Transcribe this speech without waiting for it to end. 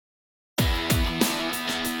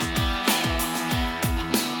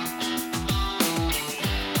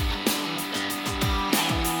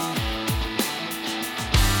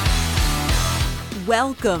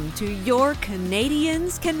Welcome to your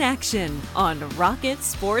Canadiens Connection on Rocket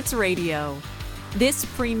Sports Radio. This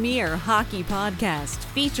premier hockey podcast,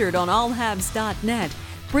 featured on allhabs.net,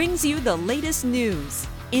 brings you the latest news,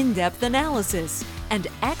 in-depth analysis, and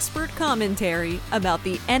expert commentary about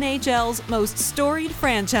the NHL's most storied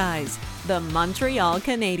franchise, the Montreal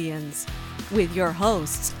Canadiens, with your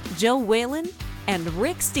hosts, Joe Whalen and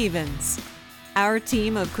Rick Stevens. Our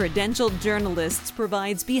team of credentialed journalists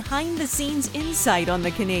provides behind-the-scenes insight on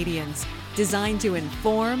the Canadiens, designed to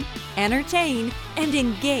inform, entertain, and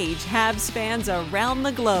engage Habs fans around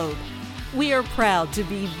the globe. We are proud to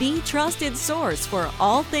be the trusted source for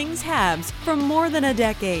all things Habs for more than a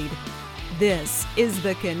decade. This is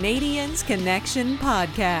the Canadiens Connection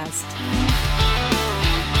Podcast.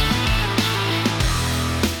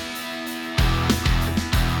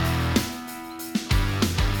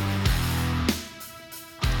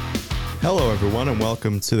 Hello, everyone, and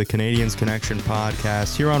welcome to the Canadiens Connection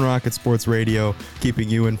podcast here on Rocket Sports Radio, keeping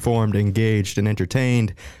you informed, engaged, and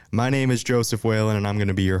entertained. My name is Joseph Whalen, and I'm going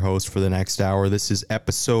to be your host for the next hour. This is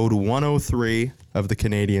episode 103 of the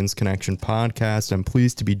Canadiens Connection podcast. I'm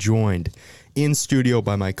pleased to be joined in studio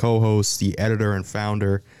by my co-host, the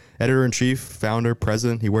editor-in-chief, founder,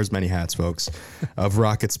 president, he wears many hats, folks, of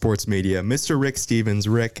Rocket Sports Media, Mr. Rick Stevens.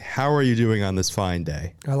 Rick, how are you doing on this fine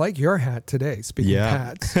day? I like your hat today, speaking of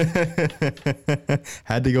hats.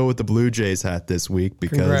 Had to go with the Blue Jays hat this week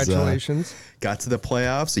because congratulations. Got to the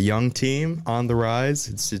playoffs, a young team on the rise.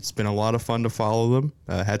 It's been a lot of fun to follow them.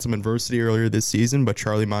 Had some adversity earlier this season, but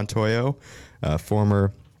Charlie Montoyo,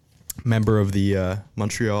 former member of the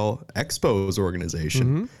Montreal Expos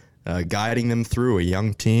organization, guiding them through. A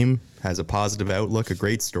young team, has a positive outlook, a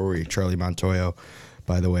great story, Charlie Montoyo,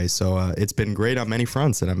 by the way. So it's been great on many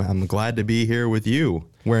fronts, and I'm glad to be here with you.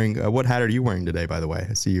 Wearing what hat are you wearing today, by the way?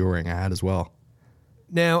 I see you wearing a hat as well.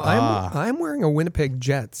 Now, I'm wearing a Winnipeg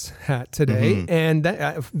Jets hat today, and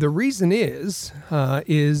that, the reason is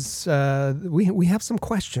we have some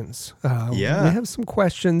questions. We have some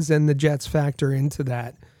questions, and the Jets factor into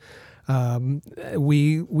that.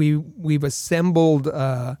 We've assembled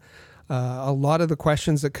a lot of the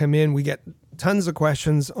questions that come in. We get tons of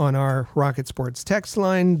questions on our Rocket Sports text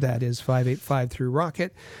line. That is 585 through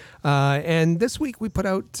Rocket. And this week we put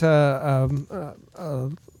out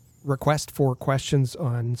a request for questions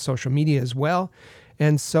on social media as well.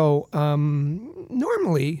 And so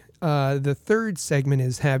normally the third segment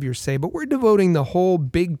is Have Your Say, but we're devoting the whole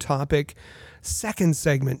big topic second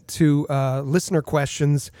segment to listener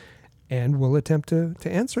questions, and we'll attempt to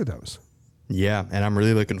answer those. Yeah, and I'm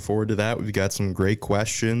really looking forward to that. We've got some great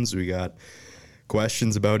questions. We got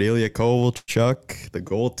questions about Ilya Kovalchuk, the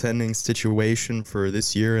goaltending situation for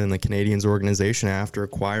this year in the Canadiens organization after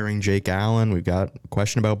acquiring Jake Allen. We've got a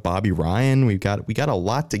question about Bobby Ryan. We got a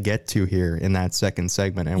lot to get to here in that second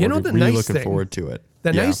segment, and we're really looking forward to it.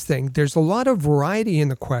 The nice thing, there's a lot of variety in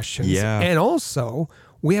the questions. Yeah. And also,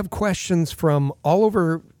 we have questions from all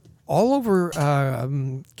over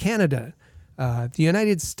Canada, the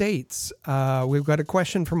United States. We've got a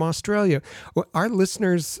question from Australia. Our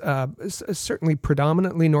listeners, certainly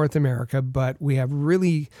predominantly North America, but we have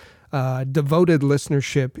really devoted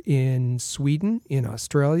listenership in Sweden, in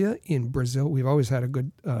Australia, in Brazil. We've always had a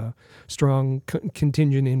good, strong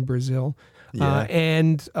contingent in Brazil.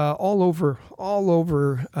 And all over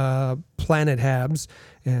planet Habs.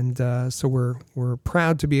 And so we're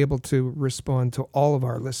proud to be able to respond to all of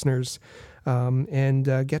our listeners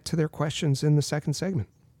and get to their questions in the second segment.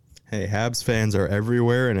 Hey, Habs fans are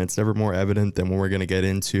everywhere, and it's never more evident than what we're going to get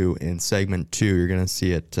into in segment 2. You're going to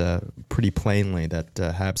see it pretty plainly that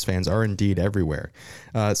Habs fans are indeed everywhere.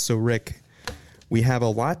 So, Rick, we have a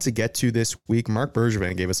lot to get to this week. Marc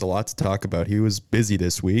Bergevin gave us a lot to talk about. He was busy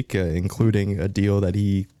this week, including a deal that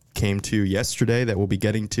he came to yesterday that we'll be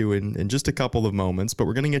getting to in just a couple of moments. But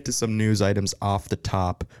we're going to get to some news items off the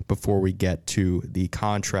top before we get to the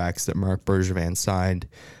contracts that Marc Bergevin signed.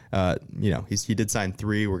 He did sign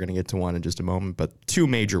 3. We're going to get to one in just a moment, but 2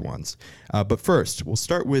 major ones. But first, we'll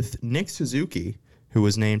start with Nick Suzuki, who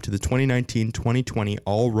was named to the 2019-2020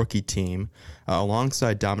 All-Rookie team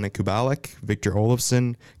alongside Dominik Kubalik, Victor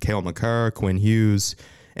Olofsson, Cale Makar, Quinn Hughes,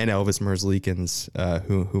 and Elvis Merzlikins,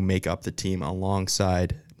 who make up the team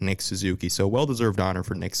alongside Nick Suzuki. So well-deserved honor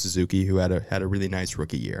for Nick Suzuki, who had a really nice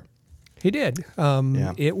rookie year. He did.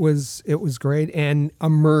 It was great and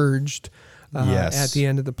emerged at the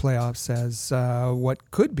end of the playoffs as what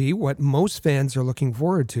could be what most fans are looking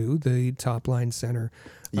forward to, the top-line center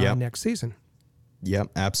next season.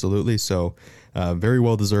 Yep, absolutely. So very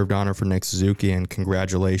well-deserved honor for Nick Suzuki, and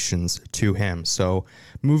congratulations to him. So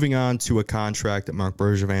moving on to a contract that Marc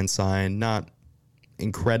Bergevin signed, not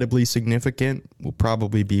incredibly significant. Will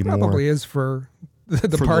probably be more. Probably is for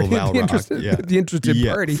the for party, Laval the Rock, interested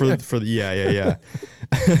party. Yeah.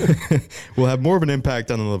 Will have more of an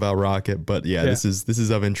impact on the Laval Rocket, but this is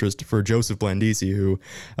of interest for Joseph Blandisi, who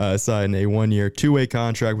signed a 1-year, 2-way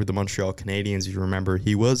contract with the Montreal Canadiens. If you remember,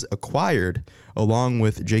 he was acquired along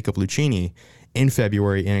with Jacob Lucchini in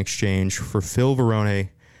February in exchange for Phil Varone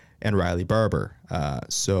and Riley Barber.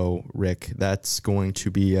 So, Rick, that's going to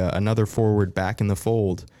be another forward back in the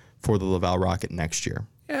fold for the Laval Rocket next year.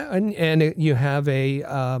 Yeah, and you have a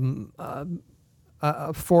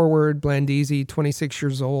forward, Blandisi, 26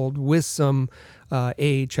 years old, with some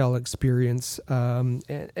AHL experience,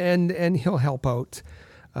 and he'll help out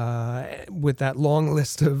with that long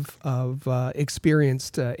list of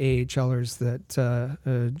experienced AHLers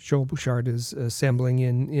that Joel Bouchard is assembling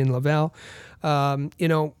in Laval.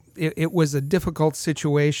 It was a difficult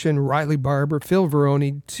situation. Riley Barber, Phil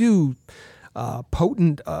Varone, two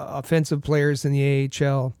potent offensive players in the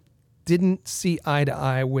AHL, didn't see eye to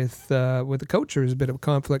eye with the coach. There was a bit of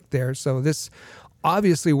conflict there. So this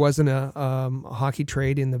obviously wasn't a hockey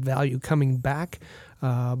trade in the value coming back,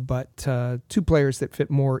 but two players that fit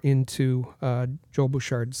more into Joel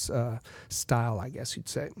Bouchard's style, I guess you'd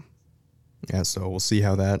say. Yeah, so we'll see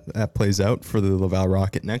how that plays out for the Laval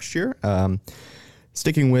Rocket next year.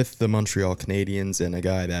 Sticking with the Montreal Canadiens and a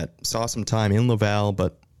guy that saw some time in Laval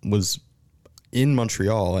but was in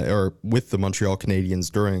Montreal or with the Montreal Canadiens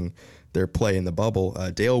during their play in the bubble,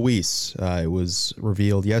 Dale Weiss. It was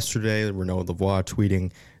revealed yesterday, Renaud Lavoie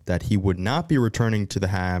tweeting that he would not be returning to the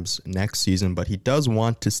Habs next season, but he does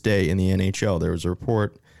want to stay in the NHL. There was a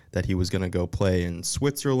report that he was going to go play in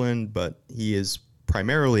Switzerland, but he is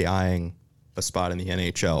primarily eyeing a spot in the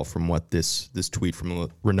NHL from what this tweet from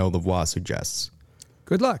Renaud Lavoie suggests.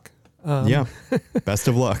 Good luck. Best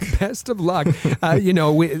of luck. Best of luck.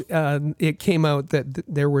 It came out that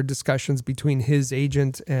there were discussions between his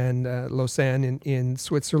agent and Lausanne in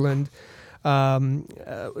Switzerland.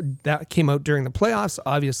 That came out during the playoffs,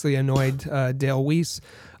 obviously annoyed Dale Weiss,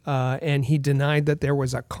 and he denied that there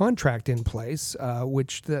was a contract in place,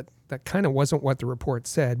 which that kind of wasn't what the report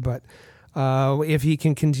said. But if he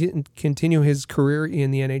can continue his career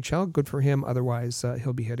in the NHL, good for him. Otherwise,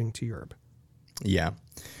 he'll be heading to Europe. Yeah.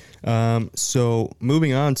 So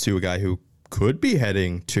moving on to a guy who could be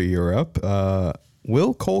heading to Europe,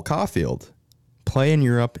 will Cole Caulfield play in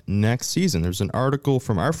Europe next season? There's an article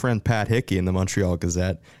from our friend Pat Hickey in the Montreal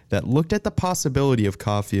Gazette that looked at the possibility of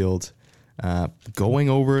Caulfield going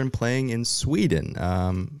over and playing in Sweden.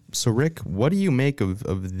 So Rick, what do you make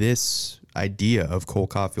of this idea of Cole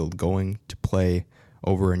Caulfield going to play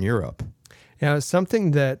over in Europe? Yeah,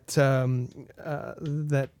 something that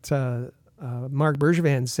Marc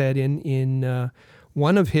Bergevin said in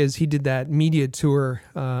one of his, he did that media tour,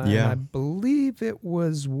 and I believe it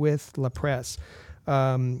was with La Presse,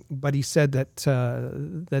 but he said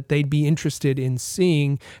that they'd be interested in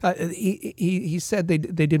seeing, he said they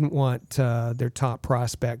didn't want their top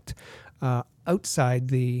prospect outside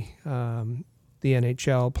the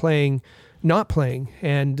NHL not playing,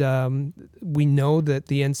 and we know that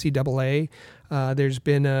the NCAA, there's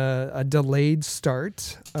been a delayed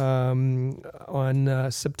start on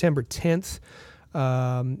September 10th.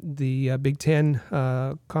 The Big Ten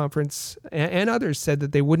Conference and others said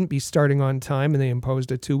that they wouldn't be starting on time, and they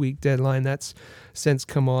imposed a 2-week deadline. That's since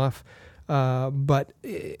come off. But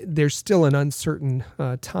there's still an uncertain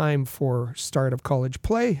time for start of college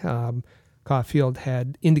play. Caulfield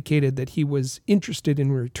had indicated that he was interested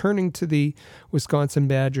in returning to the Wisconsin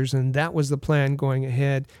Badgers, and that was the plan going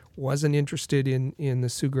ahead. Wasn't interested in the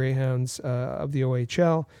Sioux Greyhounds of the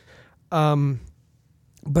OHL.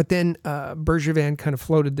 But then Bergevin kind of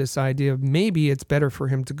floated this idea of maybe it's better for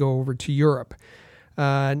him to go over to Europe.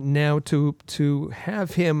 Now to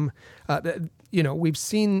have him, we've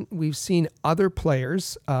seen other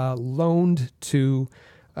players loaned to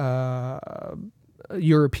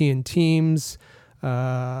European teams.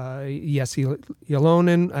 Jesse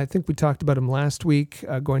Jalonen, I think we talked about him last week,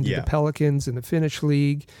 going to the Pelicans in the Finnish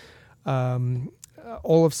league.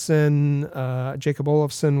 Olofsson, Jacob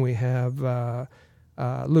Olofsson. We have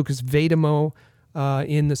Lucas Vedamo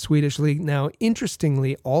in the Swedish league. Now,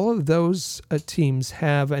 interestingly, all of those teams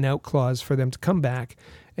have an out clause for them to come back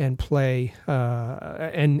and play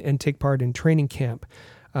and take part in training camp.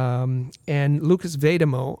 And Lucas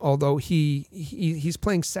Vedamo, although he's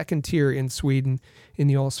playing second tier in Sweden in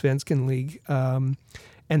the Allsvenskan League, and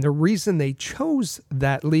the reason they chose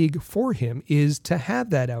that league for him is to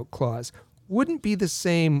have that out clause. Wouldn't be the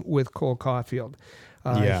same with Cole Caulfield.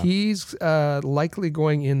 He's likely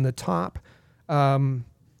going in the top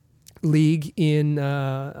league in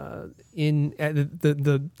the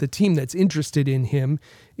team that's interested in him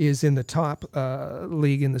is in the top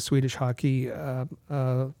league in the Swedish hockey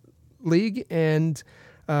league, and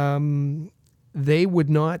they would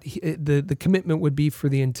not. The commitment would be for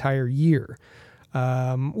the entire year,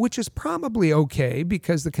 which is probably okay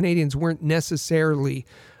because the Canadians weren't necessarily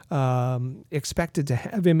expected to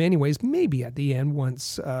have him anyways. Maybe at the end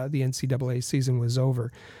once the NCAA season was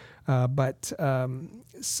over.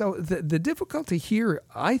 So the difficulty here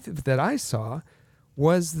that I saw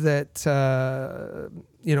was that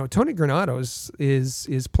Tony Granato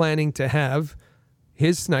is planning to have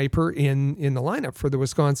his sniper in the lineup for the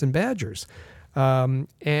Wisconsin Badgers,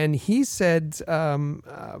 and he said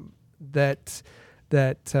that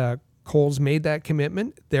Cole's made that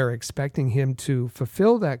commitment. They're expecting him to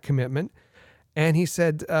fulfill that commitment. And he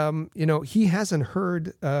said, he hasn't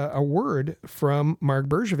heard a word from Marc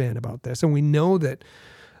Bergevin about this. And we know that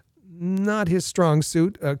not his strong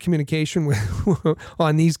suit, communication with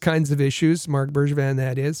on these kinds of issues, Marc Bergevin,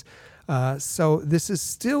 that is. So this is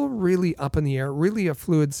still really up in the air, really a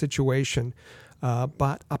fluid situation,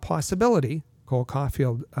 but a possibility. Cole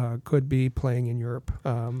Caulfield could be playing in Europe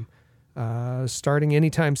starting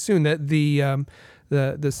anytime soon. The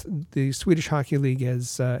Swedish Hockey League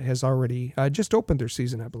has already just opened their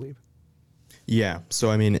season, I believe. Yeah. So,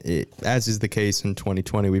 I mean, as is the case in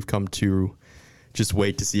 2020, we've come to just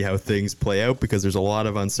wait to see how things play out because there's a lot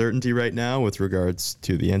of uncertainty right now with regards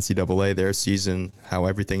to the NCAA, their season, how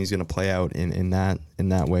everything's going to play out in that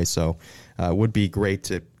way. So it would be great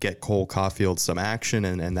to get Cole Caulfield some action,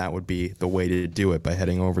 and that would be the way to do it by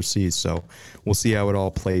heading overseas. So we'll see how it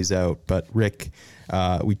all plays out. But, Rick,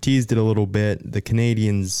 we teased it a little bit. The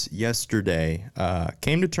Canadians yesterday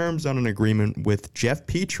came to terms on an agreement with Jeff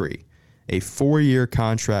Petrie, a 4-year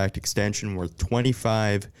contract extension worth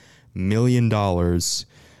 $25 million.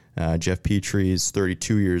 Jeff Petrie is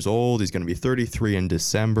 32 years old. He's going to be 33 in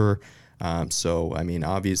December. So, I mean,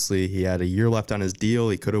 obviously he had a year left on his deal.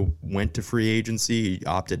 He could have went to free agency. He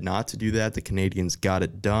opted not to do that. The Canadians got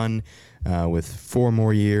it done with 4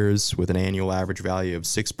 more years with an annual average value of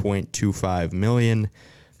 $6.25 million.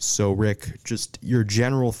 So, Rick, just your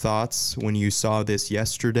general thoughts when you saw this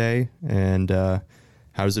yesterday, and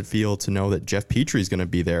how does it feel to know that Jeff Petrie is going to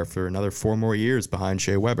be there for another 4 more years behind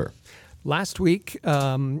Shea Weber? Last week,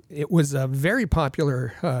 it was a very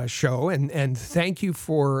popular show, and thank you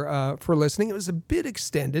for listening. It was a bit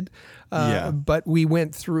extended, but we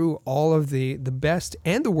went through all of the best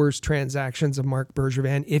and the worst transactions of Marc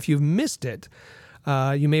Bergevin. If you've missed it,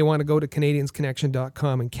 you may want to go to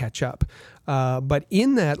CanadiansConnection.com and catch up. But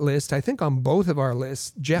in that list, I think on both of our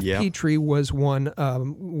lists, Jeff Petrie was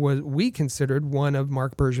we considered one of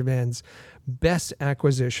Marc Bergevin's best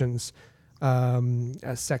acquisitions.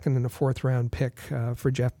 A second and a 4th round pick for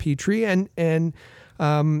Jeff Petrie, and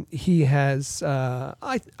he has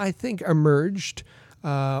I think emerged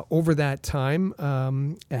over that time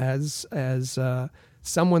as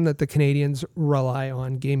someone that the Canadians rely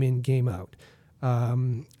on game in, game out.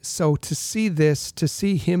 So to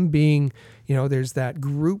see him being, there's that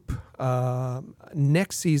group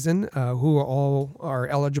next season who all are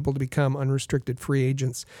eligible to become unrestricted free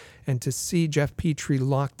agents, and to see Jeff Petrie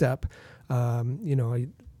locked up. A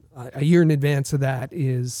year in advance of that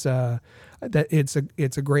is that it's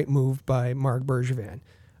a great move by Marc Bergevin.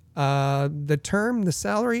 The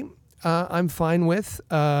salary, I'm fine with.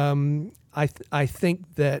 I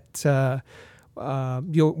think that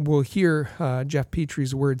we'll hear Jeff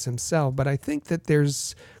Petrie's words himself, but I think that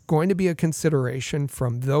there's going to be a consideration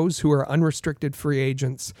from those who are unrestricted free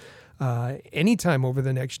agents anytime over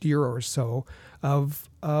the next year or so of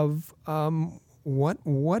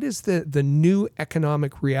what is the new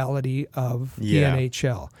economic reality of the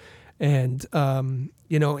NHL, and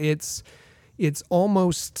it's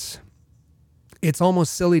almost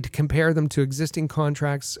silly to compare them to existing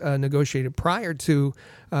contracts negotiated prior to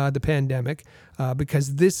the pandemic,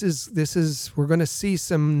 because this is we're going to see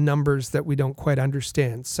some numbers that we don't quite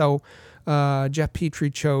understand. So Jeff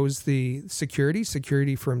Petrie chose the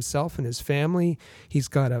security for himself and his family. He's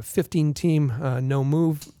got a 15-team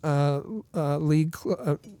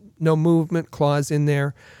no movement clause in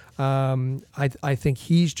there. I think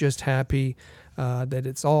he's just happy that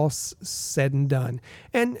it's all said and done.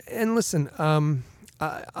 And listen,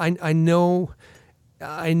 I know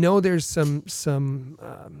there's some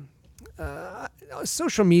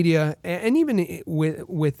social media, and even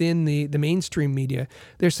within the mainstream media,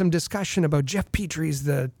 there's some discussion about Jeff Petrie's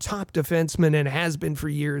the top defenseman and has been for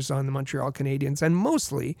years on the Montreal Canadiens, and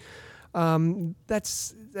mostly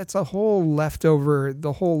that's the whole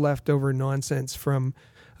leftover nonsense from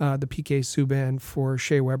the PK Subban for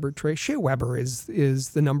Shea Weber trade. Shea Weber is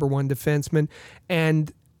the number one defenseman,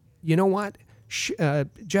 and you know what?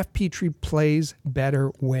 Jeff Petrie plays better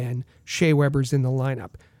when Shea Weber's in the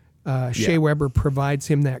lineup. Shea Weber provides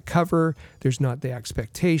him that cover. There's not the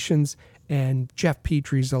expectations, and Jeff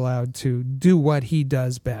Petrie's allowed to do what he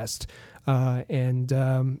does best. And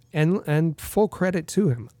full credit to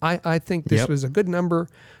him. I think this was a good number,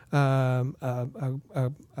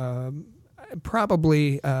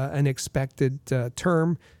 probably an expected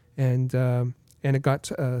term, and it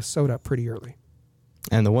got sewed up pretty early.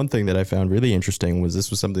 And the one thing that I found really interesting was this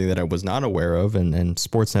was something that I was not aware of, and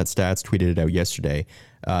Sportsnet Stats tweeted it out yesterday.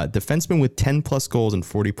 Defensemen with 10-plus goals and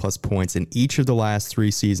 40-plus points in each of the last 3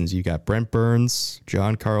 seasons. You got Brent Burns,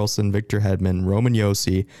 John Carlson, Victor Hedman, Roman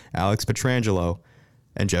Josi, Alex Pietrangelo,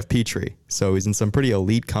 and Jeff Petrie. So he's in some pretty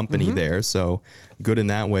elite company there. So good in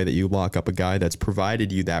that way that you lock up a guy that's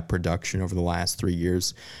provided you that production over the last 3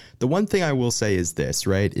 years. The one thing I will say is this,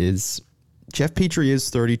 right, is Jeff Petrie is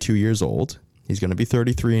 32 years old. He's going to be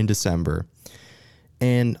 33 in December.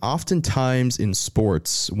 And oftentimes in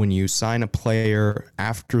sports, when you sign a player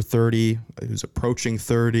after 30, who's approaching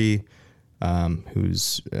 30,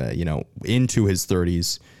 who's into his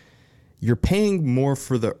 30s, you're paying more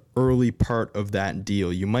for the early part of that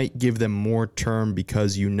deal. You might give them more term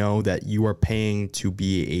because you know that you are paying to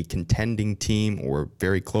be a contending team or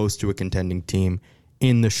very close to a contending team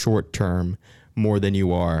in the short term, more than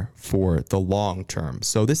you are for the long term.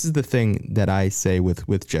 So this is the thing that I say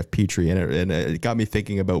with Jeff Petrie, and it got me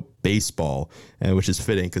thinking about baseball, which is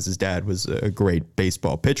fitting because his dad was a great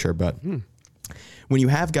baseball pitcher. But when you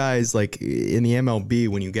have guys like in the MLB,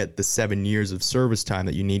 when you get the 7 years of service time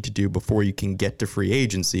that you need to do before you can get to free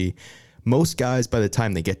agency, most guys by the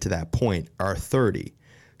time they get to that point are 30.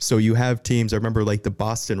 So you have teams, I remember like the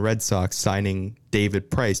Boston Red Sox signing David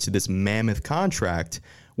Price to this mammoth contract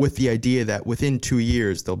with the idea that within 2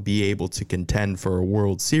 years they'll be able to contend for a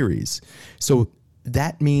World Series. So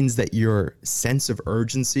that means that your sense of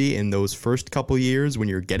urgency in those first couple years when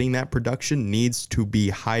you're getting that production needs to be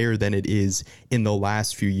higher than it is in the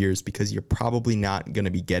last few years, because you're probably not going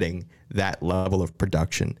to be getting that level of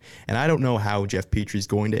production. And I don't know how Jeff Petrie's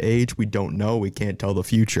going to age. We don't know. We can't tell the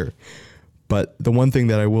future. But the one thing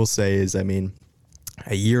that I will say is, I mean,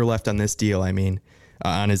 a year left on this deal. I mean,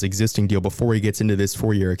 on his existing deal before he gets into this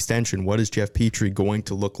 4-year extension, what is Jeff Petrie going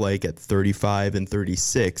to look like at 35 and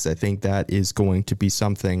 36? I think that is going to be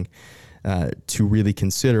something to really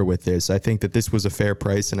consider with this. I think that this was a fair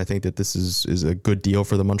price, and I think that this is a good deal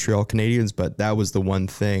for the Montreal Canadiens, but that was the one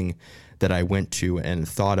thing that I went to and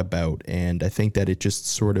thought about, and I think that it just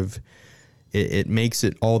sort of it makes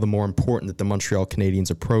it all the more important that the Montreal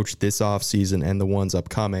Canadiens approach this offseason and the ones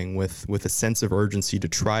upcoming with a sense of urgency to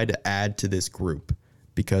try to add to this group.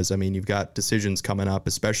 Because, I mean, you've got decisions coming up,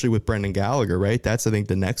 especially with Brendan Gallagher, right? That's, I think,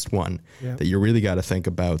 the next one that you really got to think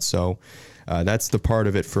about. So that's the part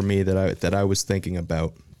of it for me that I was thinking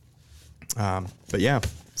about. But, yeah,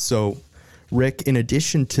 so, Rick, in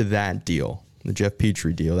addition to that deal, the Jeff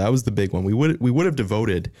Petrie deal, that was the big one. We would have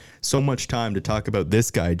devoted so much time to talk about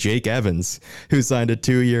this guy, Jake Evans, who signed a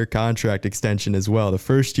 2-year contract extension as well. The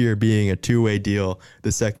first year being a 2-way deal,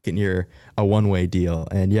 the second year a 1-way deal.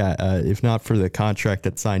 And yeah, if not for the contract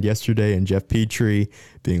that signed yesterday and Jeff Petrie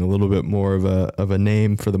being a little bit more of a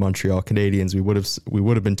name for the Montreal Canadiens, we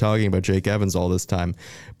would have been talking about Jake Evans all this time.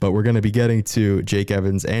 But we're going to be getting to Jake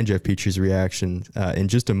Evans and Jeff Petrie's reaction in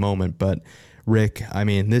just a moment. But Rick, I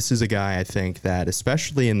mean, this is a guy I think that,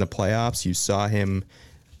 especially in the playoffs, you saw him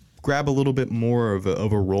grab a little bit more of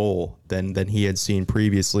a role than he had seen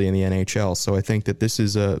previously in the NHL. So I think that this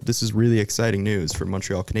is really exciting news for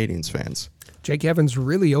Montreal Canadiens fans. Jake Evans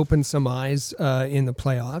really opened some eyes in the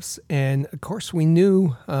playoffs, and of course we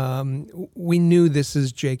knew this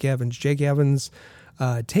is Jake Evans. Jake Evans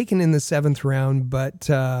taken in the 7th round, but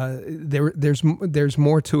there's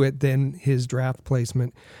more to it than his draft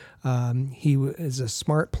placement. He is a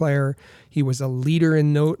smart player. He was a leader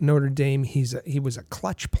in Notre Dame. He was a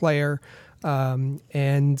clutch player, and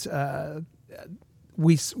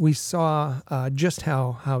we saw just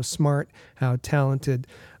how smart, how talented,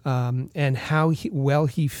 and how well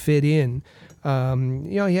he fit in.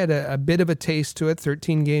 He had a bit of a taste to it.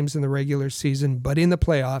 13 games in the regular season, but in the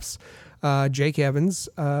playoffs, Jake Evans,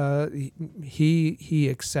 he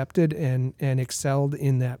accepted and excelled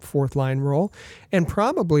in that 4th line role, and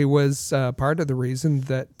probably was part of the reason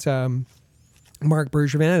that Marc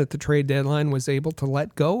Bergevin at the trade deadline was able to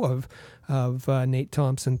let go of Nate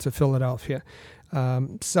Thompson to Philadelphia.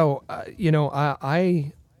 I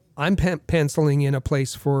I'm penciling in a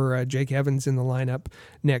place for Jake Evans in the lineup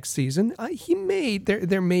next season.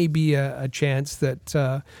 There may be a chance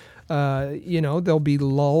that there'll be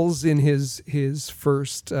lulls in his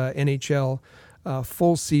first NHL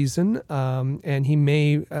full season, and he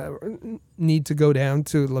may need to go down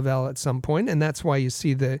to Laval at some point, and that's why you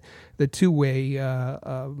see the two-way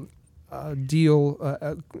deal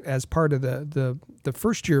as part of the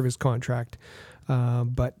first year of his contract.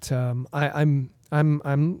 But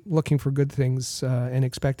I'm looking for good things and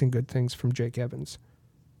expecting good things from Jake Evans.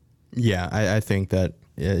 Yeah, I think that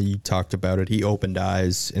you talked about it. He opened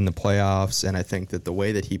eyes in the playoffs, and I think that the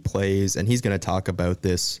way that he plays, and he's going to talk about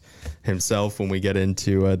this himself when we get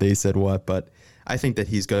into They Said What, but I think that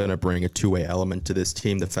he's going to bring a two-way element to this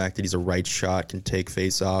team. The fact that he's a right shot, can take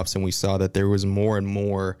face-offs, and we saw that there was more and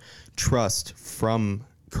more trust from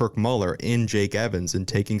Kirk Muller in Jake Evans and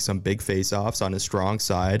taking some big face-offs on his strong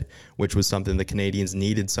side, which was something the Canadians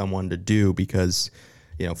needed someone to do because,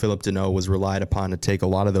 Philip Deneau was relied upon to take a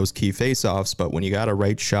lot of those key face-offs, but when you got a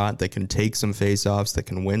right shot that can take some face-offs, that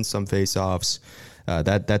can win some face-offs,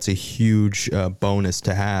 that's a huge bonus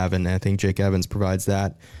to have, and I think Jake Evans provides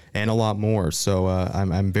that and a lot more. So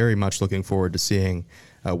I'm very much looking forward to seeing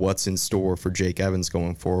what's in store for Jake Evans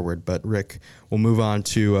going forward. But Rick, we'll move on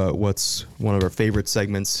to what's one of our favorite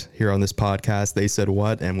segments here on this podcast, They Said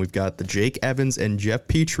What, and we've got the Jake Evans and Jeff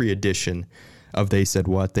Petrie edition of They Said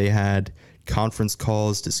What. They had conference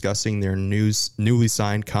calls discussing their newly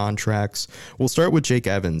signed contracts. We'll start with Jake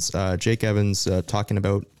Evans. Jake Evans talking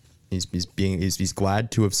about he's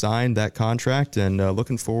glad to have signed that contract and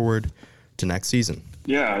looking forward to next season.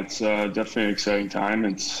 Yeah, it's definitely an exciting time.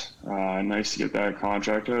 It's nice to get that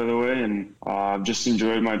contract out of the way, and I've just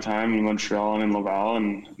enjoyed my time in Montreal and in Laval,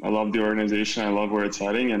 and I love the organization. I love where it's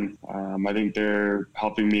heading, and I think they're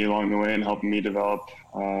helping me along the way and helping me develop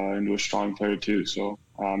into a strong player too. So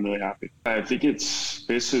I'm really happy. I think it's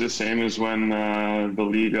basically the same as when the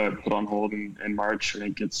league got put on hold in March. I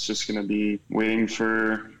think it's just going to be waiting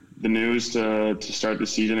for the news to start the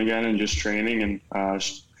season again and just training and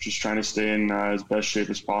just trying to stay in as best shape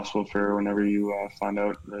as possible for whenever you find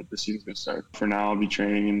out that the season's going to start. For now, I'll be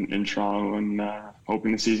training in Toronto and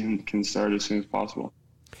hoping the season can start as soon as possible.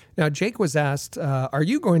 Now, Jake was asked, are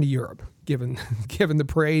you going to Europe, given the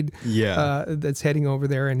parade that's heading over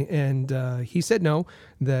there? And he said no,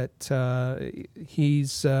 that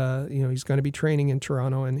he's going to be training in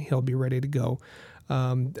Toronto and he'll be ready to go.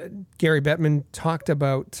 Gary Bettman talked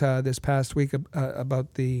about this past week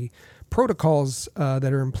about the protocols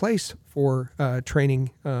that are in place for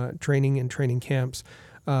training and training camps.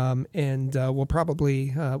 And we'll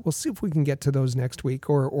probably we'll see if we can get to those next week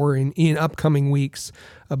or in upcoming weeks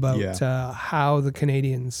about how the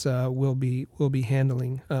Canadians will be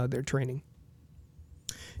handling their training.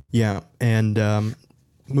 Yeah, and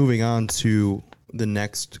moving on to the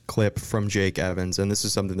next clip from Jake Evans, and this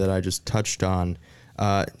is something that I just touched on.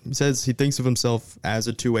 He says he thinks of himself as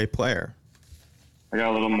a two-way player. I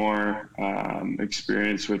got a little more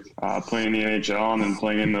experience with playing in the NHL and then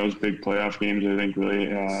playing in those big playoff games. I think really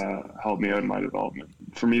helped me out in my development.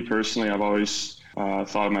 For me personally, I've always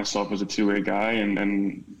thought of myself as a two-way guy,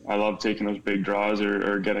 and I love taking those big draws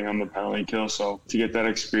or getting on the penalty kill. So to get that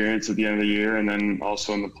experience at the end of the year and then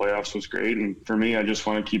also in the playoffs was great. And for me, I just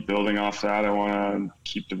want to keep building off that. I want to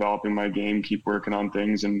keep developing my game, keep working on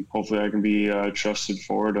things, and hopefully I can be trusted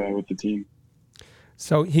forward with the team.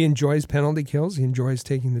 So he enjoys penalty kills. He enjoys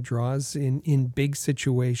taking the draws in big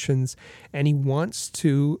situations, and he wants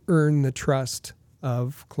to earn the trust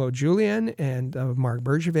of Claude Julien and of Marc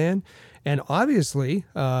Bergevin, and obviously,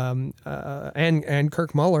 and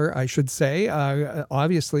Kirk Muller, I should say.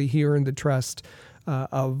 Obviously, he earned the trust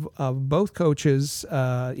of both coaches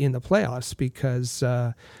in the playoffs because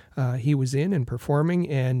he was in and performing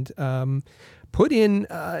and put in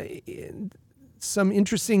some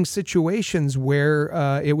interesting situations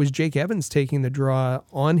where it was Jake Evans taking the draw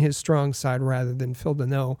on his strong side rather than Phil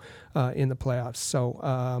Deneau in the playoffs.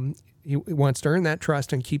 So he wants to earn that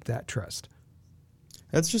trust and keep that trust.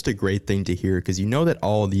 That's just a great thing to hear because you know that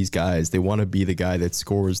all of these guys, they want to be the guy that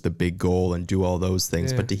scores the big goal and do all those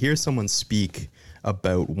things. Yeah. But to hear someone speak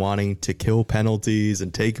about wanting to kill penalties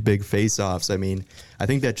and take big face-offs, I mean, I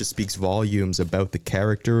think that just speaks volumes about the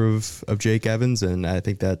character of Jake Evans, and I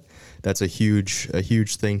think that's a huge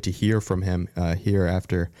thing to hear from him here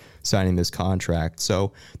after signing this contract.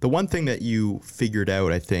 So the one thing that you figured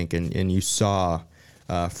out, I think, and you saw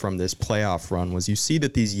from this playoff run was you see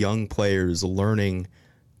that these young players learning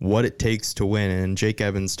what it takes to win, and Jake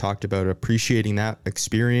Evans talked about appreciating that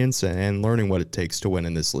experience and learning what it takes to win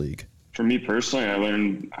in this league. for me personally, I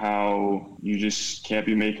learned how you just can't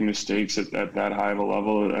be making mistakes at that high of a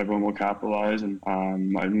level that everyone will capitalize. And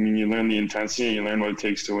I mean, you learn the intensity, and you learn what it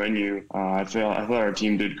takes to win. I thought our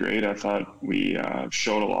team did great. I thought we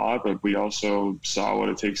showed a lot, but we also saw what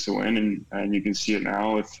it takes to win. And you can see it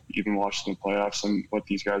now with even watching the playoffs and what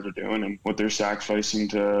these guys are doing and what they're sacrificing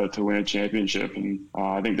to win a championship. And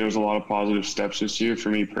I think there was a lot of positive steps this year for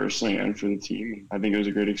me personally and for the team. I think it was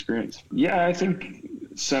a great experience. Yeah, I think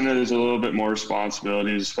center, there's a little bit more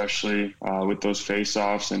responsibilities, especially with those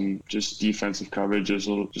face-offs, and just defensive coverage is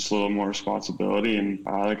just a little more responsibility. And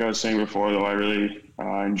like I was saying before, though, I really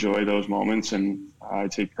enjoy those moments, and I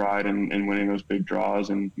take pride in winning those big draws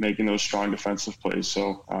and making those strong defensive plays.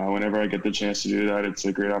 So whenever I get the chance to do that, it's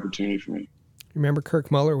a great opportunity for me. Remember,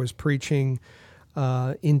 Kirk Muller was preaching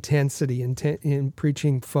intensity, in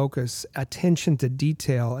preaching focus, attention to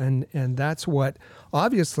detail, and that's what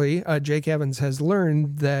obviously Jake Evans has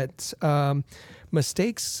learned, that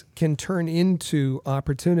mistakes can turn into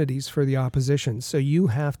opportunities for the opposition. So you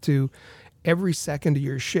have to, every second of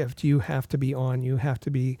your shift, you have to be on, you have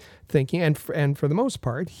to be thinking, and for the most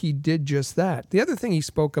part, he did just that. The other thing he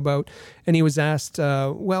spoke about, and he was asked,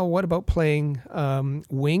 well, what about playing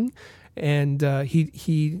wing? And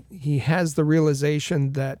he has the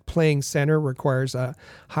realization that playing center requires a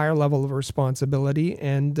higher level of responsibility,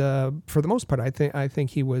 and for the most part, I think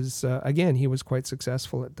he was he was quite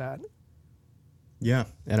successful at that. Yeah,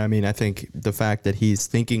 and I mean, I think the fact that he's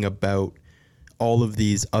thinking about all of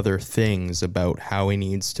these other things, about how he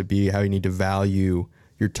needs to be, how you need to value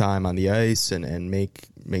your time on the ice, and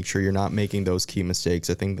make sure you're not making those key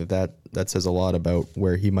mistakes. I think that says a lot about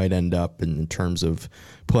where he might end up in terms of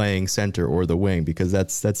playing center or the wing, because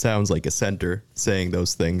that sounds like a center saying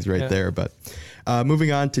those things right there. But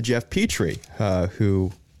moving on to Jeff Petrie,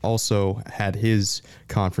 who also had his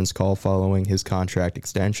conference call following his contract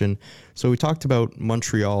extension. So we talked about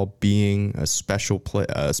Montreal being a special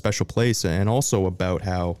place, and also about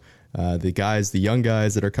how the young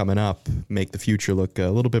guys that are coming up make the future look a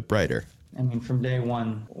little bit brighter. I mean, from day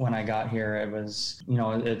one when I got here, it was,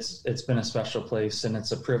 it's been a special place, and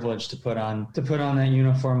it's a privilege to put on that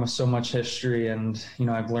uniform with so much history. And,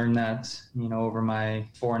 I've learned that, over my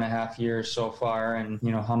 4.5 years so far, and,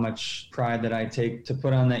 how much pride that I take to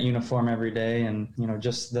put on that uniform every day. And,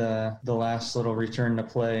 just the last little return to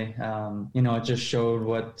play, it just showed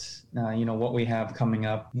what we have coming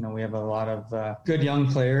up. We have a lot of good young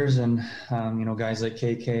players, and, guys like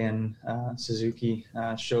KK and Suzuki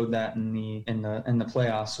showed that in the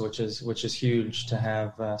playoffs, which is huge to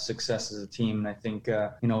have success as a team. And I think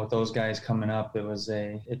with those guys coming up,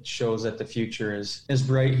 it shows that the future is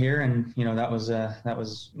bright here, and that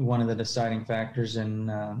was one of the deciding factors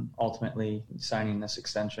in ultimately signing this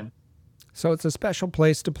extension. So it's a special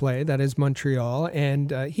place to play, that is Montreal.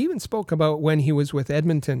 And he even spoke about when he was with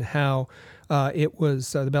Edmonton, how it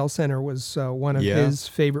was the Bell Center was one of his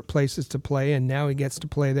favorite places to play, and now he gets to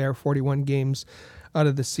play there 41 games out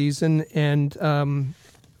of the season. And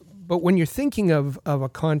but when you're thinking of a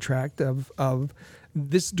contract of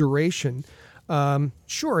this duration,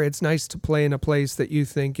 sure, it's nice to play in a place that you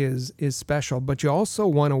think is special, but you also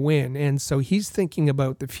want to win. And so he's thinking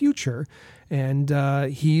about the future, and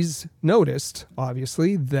he's noticed,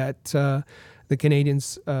 obviously, that the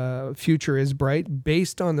Canadiens' future is bright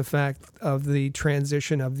based on the fact of the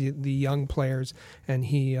transition of the young players. And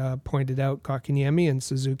he pointed out Kotkaniemi and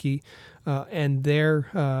Suzuki and their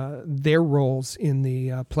roles in the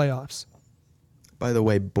playoffs. By the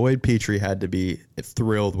way, Boyd Petrie had to be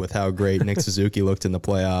thrilled with how great Nick Suzuki looked in the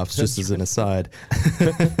playoffs, just as an aside.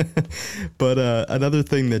 But another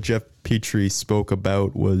thing that Jeff Petrie spoke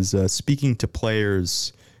about was speaking to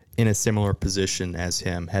players in a similar position as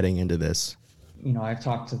him heading into this. I've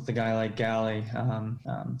talked with the guy like Galley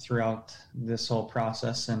throughout this whole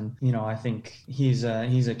process, and I think he's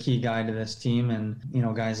a key guy to this team, and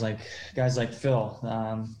guys like Phil,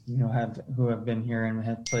 who have been here and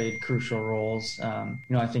have played crucial roles.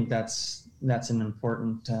 I think that's an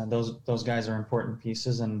important. Those guys are important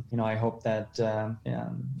pieces, and I hope that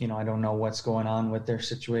I don't know what's going on with their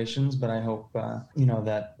situations, but I hope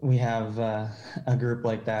that we have a group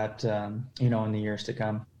like that in the years to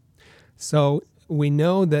come. So we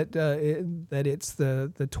know that it's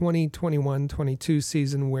the 2021-22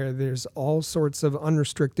 season where there's all sorts of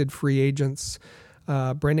unrestricted free agents,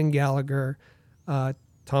 Brendan Gallagher,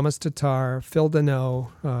 Thomas Tatar, Phil Deneau,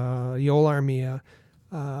 Yoel Armia,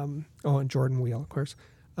 and Jordan Wheel, of course.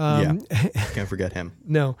 Can't forget him.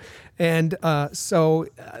 No. And so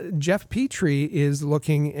Jeff Petrie is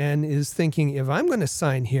looking and is thinking, if I'm going to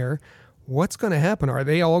sign here, what's going to happen? Are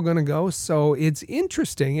they all going to go? So it's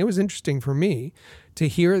interesting. It was interesting for me to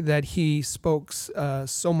hear that he spoke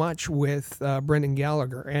so much with Brendan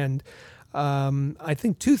Gallagher. And I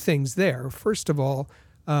think two things there. First of all,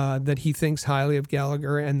 that he thinks highly of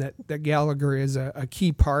Gallagher, and that Gallagher is a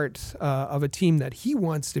key part of a team that he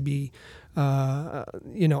wants to be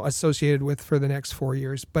associated with for the next 4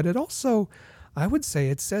 years. But it also, I would say,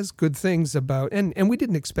 it says good things about, and we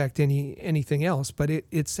didn't expect anything else, but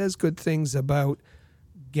it says good things about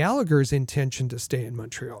Gallagher's intention to stay in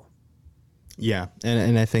Montreal. Yeah,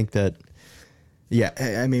 and I think that,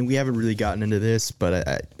 I mean, we haven't really gotten into this, but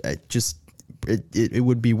I just, it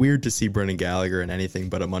would be weird to see Brendan Gallagher in anything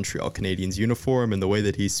but a Montreal Canadiens uniform, and the way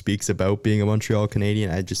that he speaks about being a Montreal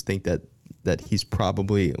Canadian, I just think that he's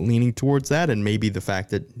probably leaning towards that, and maybe the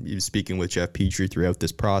fact that he was speaking with Jeff Petrie throughout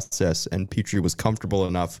this process, and Petrie was comfortable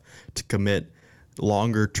enough to commit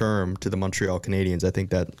longer term to the Montreal Canadiens. I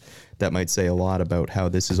think that might say a lot about how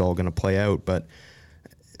this is all going to play out. But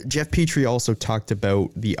Jeff Petrie also talked about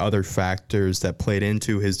the other factors that played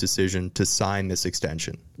into his decision to sign this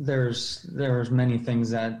extension. There was many things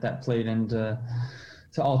that played into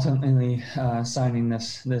ultimately signing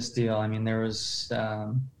this deal. I mean, there was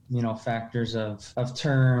factors of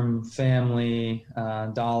term, family,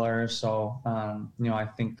 dollars. So, I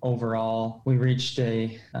think overall we reached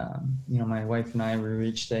my wife and I, we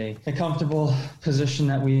reached a comfortable position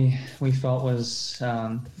that we felt was,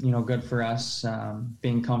 good for us,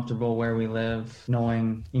 being comfortable where we live,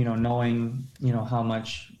 knowing how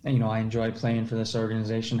much, I enjoy playing for this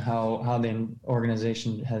organization, how the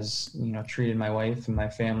organization has, treated my wife and my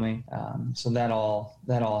family. So that all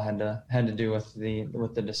had to do with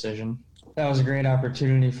the decision. That was a great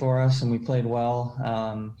opportunity for us, and we played well.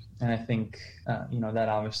 And I think, that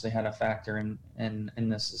obviously had a factor in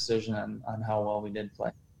this decision on how well we did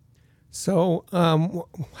play. So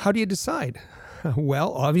how do you decide?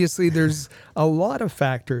 Well, obviously there's a lot of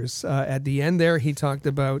factors. At the end there, he talked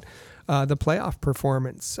about the playoff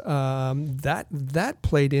performance. That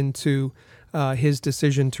played into his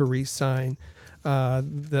decision to re-sign.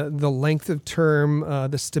 The length of term,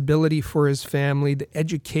 the stability for his family, the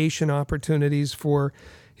education opportunities for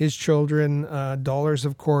his children, dollars,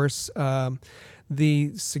 of course,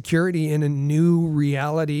 the security in a new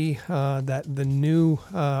reality, that the new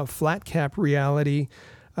flat cap reality,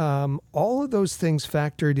 all of those things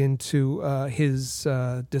factored into his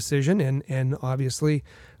decision, and obviously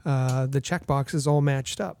the check boxes all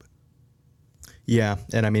matched up. Yeah,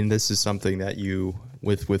 and I mean, this is something that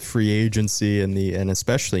with free agency and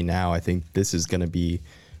especially now, I think this is going to be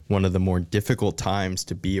one of the more difficult times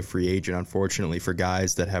to be a free agent, unfortunately, for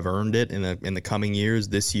guys that have earned it in the coming years,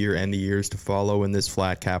 this year and the years to follow in this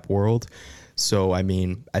flat cap world. So, I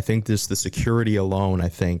mean, I think the security alone, I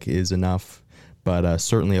think, is enough, but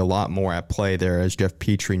certainly a lot more at play there. As Jeff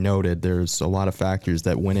Petrie noted, there's a lot of factors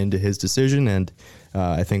that went into his decision, and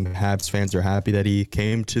I think Habs fans are happy that he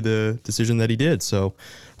came to the decision that he did. So,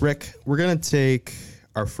 Rick, we're going to take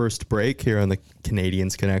our first break here on the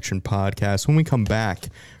Canadiens Connection podcast. When we come back,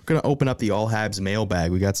 we're going to open up the All Habs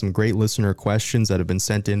mailbag. We got some great listener questions that have been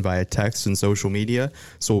sent in via text and social media,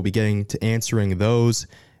 so we'll be getting to answering those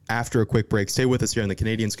after a quick break. Stay with us here on the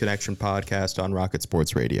Canadiens Connection podcast on Rocket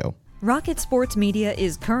Sports Radio. Rocket Sports Media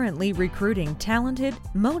is currently recruiting talented,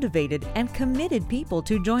 motivated, and committed people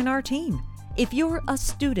to join our team. If you're a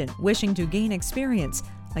student wishing to gain experience,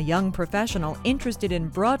 a young professional interested in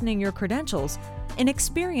broadening your credentials, an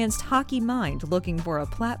experienced hockey mind looking for a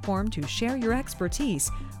platform to share your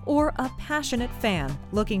expertise, or a passionate fan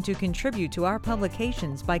looking to contribute to our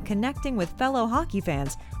publications by connecting with fellow hockey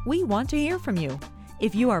fans, we want to hear from you.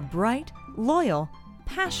 If you are bright, loyal,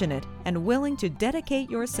 passionate, and willing to dedicate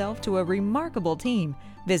yourself to a remarkable team,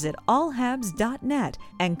 visit allhabs.net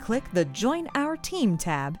and click the Join Our Team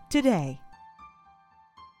tab today.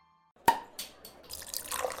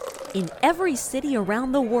 In every city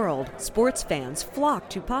around the world, sports fans flock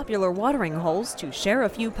to popular watering holes to share a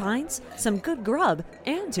few pints, some good grub,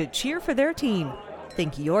 and to cheer for their team.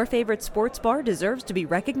 Think your favorite sports bar deserves to be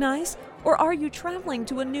recognized? Or are you traveling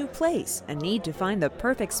to a new place and need to find the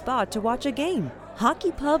perfect spot to watch a game?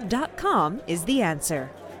 HockeyPub.com is the answer.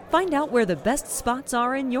 Find out where the best spots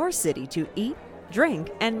are in your city to eat, drink,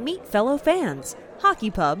 and meet fellow fans.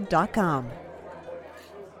 HockeyPub.com.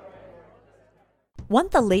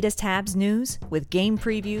 Want the latest Habs news with game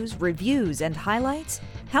previews, reviews, and highlights?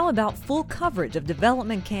 How about full coverage of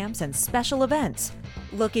development camps and special events?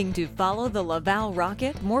 Looking to follow the Laval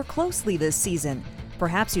Rocket more closely this season?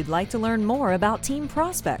 Perhaps you'd like to learn more about team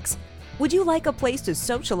prospects. Would you like a place to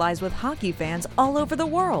socialize with hockey fans all over the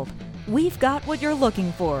world? We've got what you're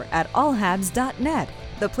looking for at allhabs.net.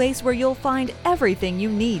 the place where you'll find everything you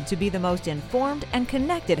need to be the most informed and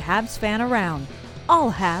connected Habs fan around.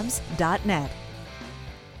 allhabs.net.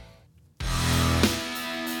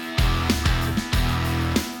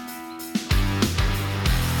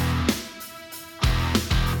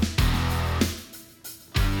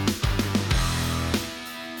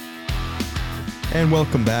 And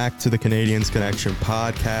welcome back to the Canadiens Connection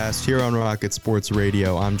podcast here on Rocket Sports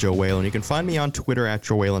Radio. I'm Joe Whalen. You can find me on Twitter at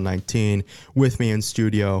JoeWhalen19. With me in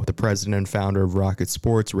studio, the president and founder of Rocket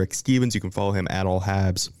Sports, Rick Stevens. You can follow him at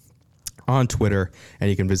AllHabs on Twitter, and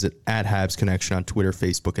you can visit at Habs Connection on Twitter,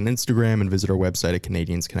 Facebook, and Instagram, and visit our website at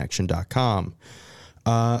CanadiensConnection.com.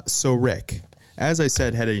 So, Rick, as I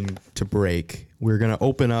said heading to break, we're going to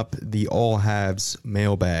open up the All Habs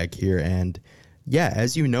mailbag here, and yeah,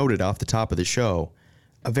 as you noted off the top of the show,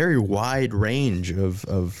 a very wide range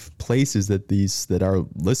of places that our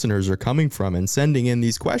listeners are coming from and sending in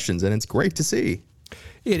these questions, and it's great to see.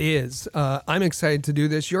 It is. I'm excited to do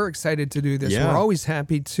this. You're excited to do this. Yeah. We're always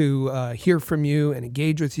happy to hear from you and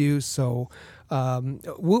engage with you. So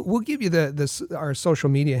we'll give you our social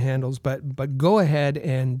media handles, but go ahead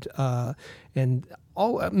and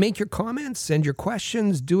make your comments, send your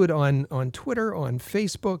questions, do it on Twitter, on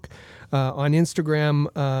Facebook, on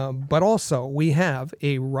Instagram, but also we have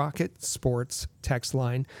a Rocket Sports text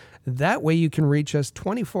line. That way you can reach us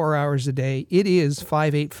 24 hours a day. It is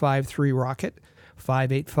 5853-ROCKET,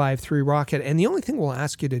 5853-ROCKET. And the only thing we'll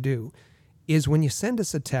ask you to do is when you send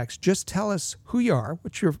us a text, just tell us who you are,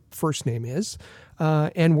 what your first name is,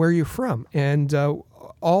 and where you're from. And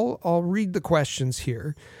I'll read the questions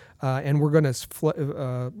here. And we're going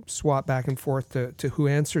to swap back and forth to who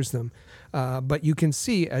answers them. But you can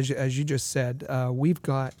see, as you just said, we've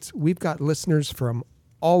got listeners from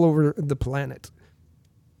all over the planet.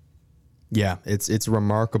 Yeah, it's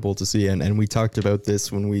remarkable to see, and we talked about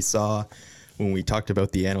this when we talked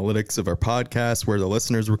about the analytics of our podcast, where the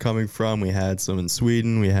listeners were coming from. We had some in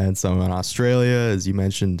Sweden, we had some in Australia, as you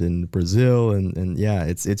mentioned, in Brazil, and yeah,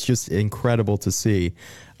 it's just incredible to see.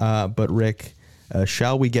 But Rick,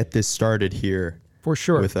 shall we get this started here? For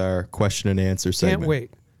sure. With our question and answer segment. Can't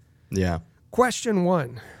wait. Yeah. Question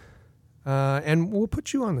 1. And we'll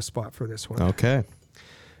put you on the spot for this one. Okay.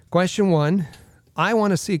 Question 1. I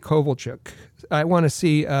want to see Kovalchuk. I want to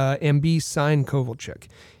see MB sign Kovalchuk.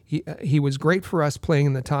 He was great for us playing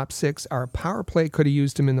in the top 6. Our power play could have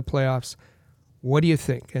used him in the playoffs. What do you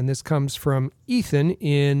think? And this comes from Ethan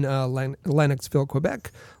in Lennoxville,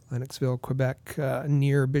 Quebec. Lennoxville, Quebec,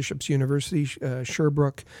 near Bishop's University,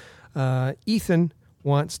 Sherbrooke. Ethan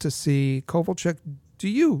wants to see Kovalchuk. Do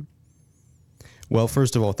you? Well,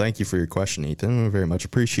 first of all, thank you for your question, Ethan. I very much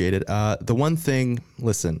appreciate it. The one thing,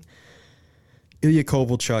 listen, Ilya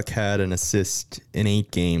Kovalchuk had an assist in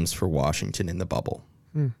 8 games for Washington in the bubble.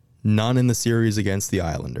 None in the series against the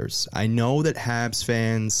Islanders. I know that Habs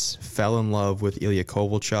fans fell in love with Ilya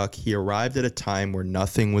Kovalchuk. He arrived at a time where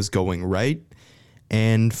nothing was going right.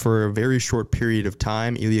 And for a very short period of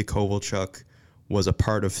time, Ilya Kovalchuk was a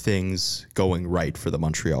part of things going right for the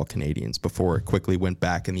Montreal Canadiens before it quickly went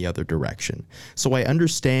back in the other direction. So I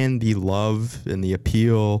understand the love and the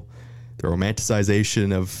appeal, the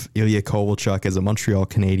romanticization of Ilya Kovalchuk as a Montreal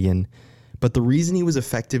Canadian. But the reason he was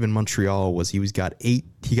effective in Montreal was he got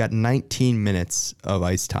 19 minutes of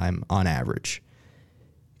ice time on average.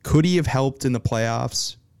 Could he have helped in the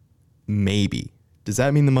playoffs? Maybe. Does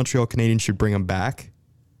that mean the Montreal Canadiens should bring him back?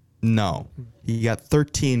 No. He got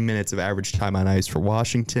 13 minutes of average time on ice for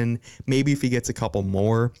Washington. Maybe if he gets a couple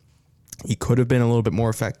more, he could have been a little bit more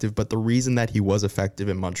effective. But the reason that he was effective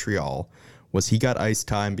in Montreal was he got ice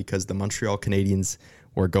time because the Montreal Canadiens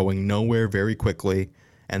were going nowhere very quickly,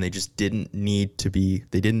 and they just didn't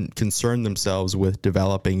they didn't concern themselves with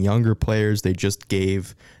developing younger players. They just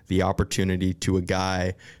gave the opportunity to a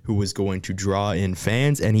guy who was going to draw in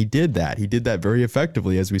fans, and he did that. He did that very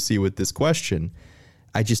effectively, as we see with this question.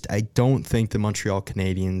 I don't think the Montreal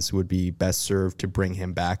Canadiens would be best served to bring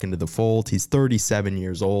him back into the fold. He's 37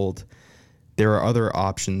 years old. There are other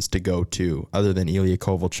options to go to other than Ilya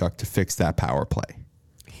Kovalchuk to fix that power play.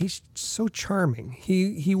 He's so charming.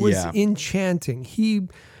 He was enchanting. He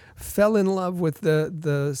fell in love with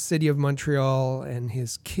the city of Montreal and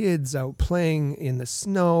his kids out playing in the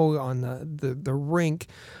snow on the rink.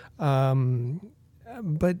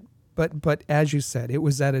 But as you said, it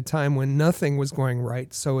was at a time when nothing was going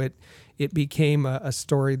right. So it became a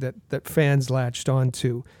story that fans latched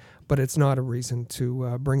onto. But it's not a reason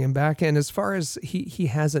to bring him back. And as far as he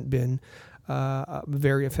hasn't been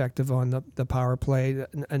very effective on the power play,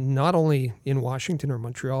 and not only in Washington or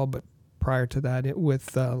Montreal, but prior to that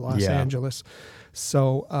with Los Angeles.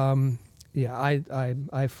 So,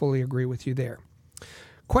 I fully agree with you there.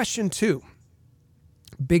 Question 2.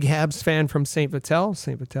 Big Habs fan from St. Vital.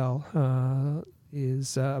 St. Vital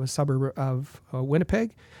is a suburb of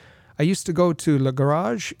Winnipeg. I used to go to Le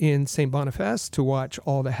Garage in St. Boniface to watch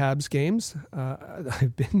all the Habs games.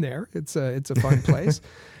 I've been there. It's a fun place.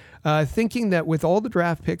 Thinking that with all the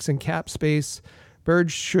draft picks and cap space,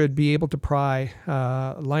 Burge should be able to pry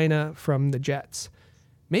Laine from the Jets.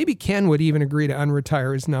 Maybe Ken would even agree to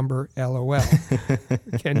unretire his number, LOL.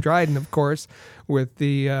 Ken Dryden, of course, with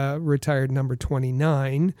the retired number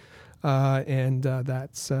 29. And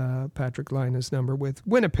that's Patrik Laine's number with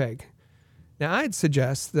Winnipeg. Now, I'd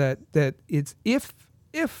suggest that it's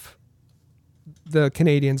if the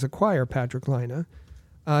Canadians acquire Patrik Laine,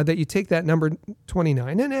 that you take that number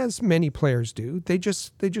 29, and as many players do, they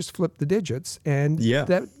just flip the digits, and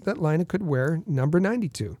that Laine could wear number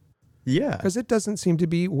 92. Yeah, because it doesn't seem to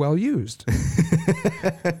be well used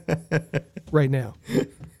right now.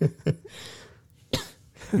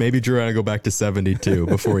 Maybe Drew had to go back to 72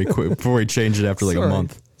 before he changed it after a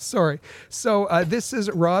month. Sorry. So this is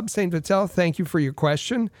Rob St. Vital. Thank you for your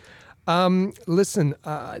question. Listen,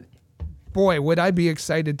 boy, would I be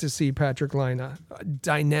excited to see Patrik Laine,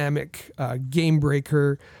 dynamic, game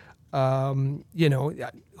breaker. Who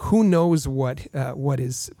knows what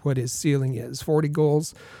his ceiling is? 40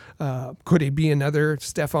 goals. Could he be another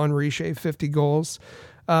Stéphane Richer, 50 goals?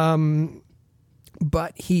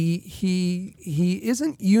 But he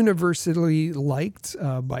isn't universally liked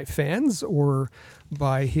by fans or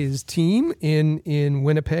by his team in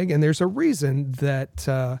Winnipeg, and there's a reason that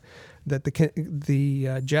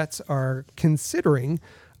the Jets are considering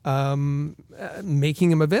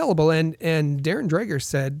making him available. And Darren Dreger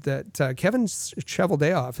said that Kevin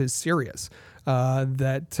Cheveldayoff is serious.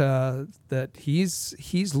 That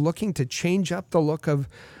he's looking to change up the look of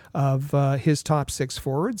his top 6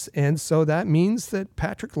 forwards, and so that means that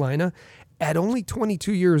Patrik Laine, at only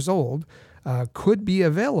 22 years old, could be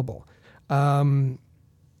available.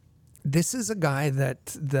 This is a guy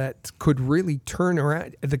that could really turn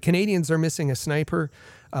around. The Canadians are missing a sniper.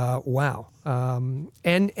 Wow.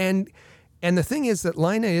 And the thing is that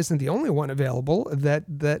Laine isn't the only one available. That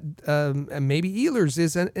maybe Ehlers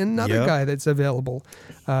is another guy that's available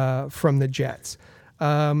from the Jets.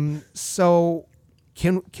 So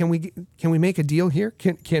can we make a deal here?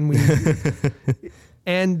 Can we?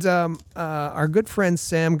 And our good friend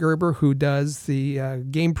Sam Gerber, who does the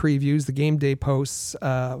game previews, the game day posts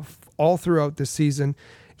all throughout the season,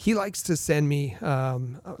 he likes to send me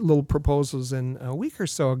little proposals. And a week or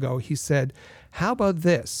so ago, he said, "How about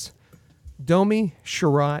this? Domi,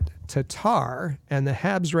 Sherratt, Tatar, and the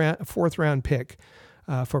Habs 4th round pick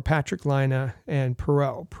for Patrik Laine and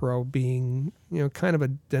Perreault. Perreault being kind of a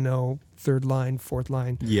Danault 3rd line, 4th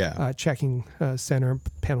line, checking center,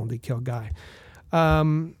 penalty kill guy."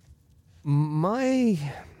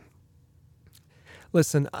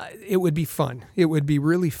 Listen, it would be fun. It would be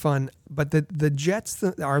really fun. But the Jets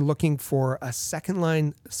are looking for a 2nd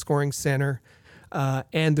line scoring center.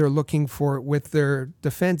 And they're looking for, with their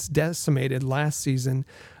defense decimated last season,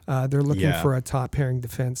 they're looking for a top pairing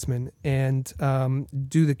defenseman. And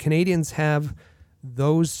do the Canadians have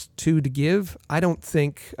those two to give? I don't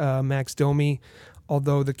think Max Domi,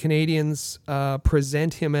 although the Canadians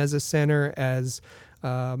present him as a center, as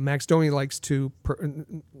Max Domi likes to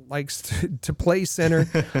play center.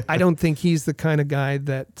 I don't think he's the kind of guy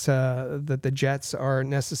that the Jets are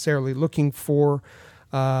necessarily looking for.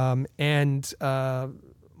 And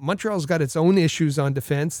Montreal's got its own issues on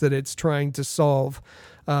defense that it's trying to solve,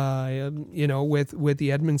 with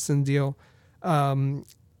the Edmondson deal.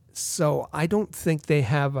 So I don't think they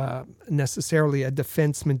have necessarily a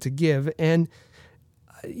defenseman to give, and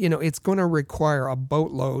it's going to require a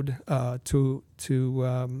boatload to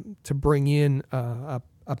bring in a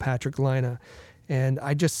Patrik Laine, and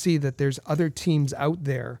I just see that there's other teams out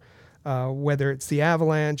there. Whether it's the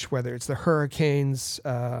Avalanche, whether it's the Hurricanes,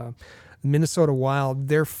 Minnesota Wild,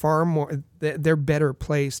 they're better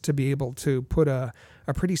placed to be able to put a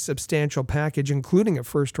pretty substantial package, including a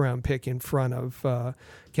 1st round pick, in front of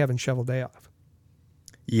Kevin Cheveldayoff.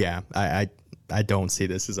 Yeah, I don't see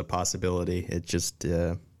this as a possibility. It just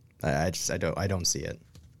I don't see it.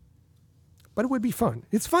 But it would be fun.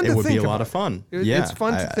 It's fun to think about. It would be a lot of fun. It's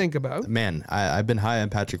fun to think about. Man, I've been high on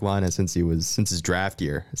Patrik Laine since his draft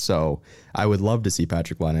year. So I would love to see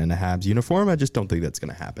Patrik Laine in a Habs uniform. I just don't think that's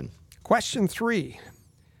going to happen. Question 3.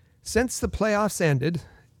 Since the playoffs ended,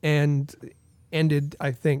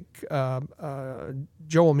 I think,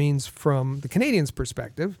 Joel means from the Canadians'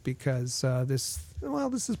 perspective, because this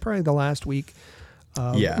is probably the last week,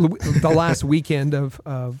 the last weekend of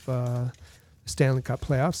Stanley Cup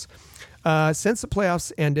playoffs. Since the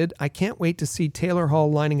playoffs ended, I can't wait to see Taylor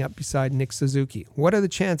Hall lining up beside Nick Suzuki. What are the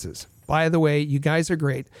chances? By the way, you guys are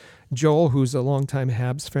great. Joel, who's a longtime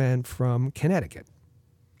Habs fan from Connecticut.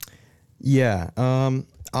 Yeah,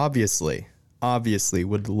 obviously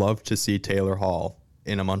would love to see Taylor Hall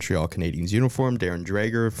in a Montreal Canadiens uniform. Darren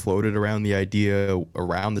Dreger floated around the idea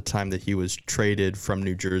around the time that he was traded from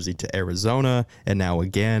New Jersey to Arizona, and now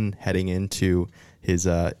again heading into his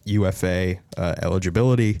UFA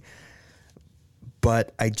eligibility.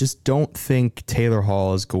 But I just don't think Taylor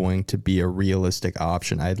Hall is going to be a realistic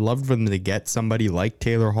option. I'd love for them to get somebody like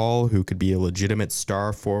Taylor Hall who could be a legitimate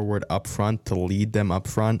star forward up front to lead them up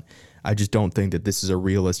front. I just don't think that this is a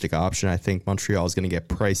realistic option. I think Montreal is going to get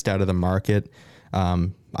priced out of the market.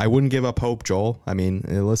 I wouldn't give up hope, Joel. I mean,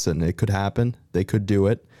 listen, it could happen. They could do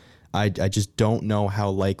it. I just don't know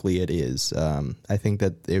how likely it is. I think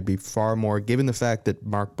that it would be far more, given the fact that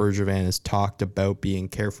Marc Bergevin has talked about being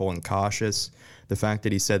careful and cautious. The fact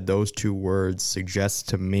that he said those two words suggests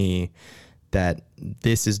to me that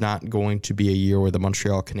this is not going to be a year where the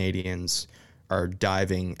Montreal Canadiens are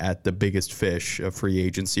diving at the biggest fish of free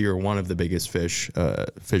agency, or one of the biggest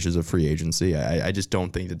fishes of free agency. I just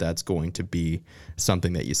don't think that that's going to be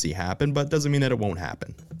something that you see happen, but doesn't mean that it won't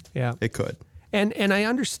happen. Yeah, it could. And I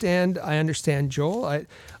understand, Joel.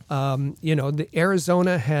 The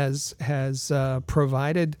Arizona has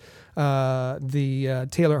provided the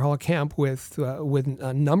Taylor Hall camp with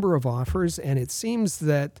a number of offers, and it seems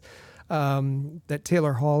that that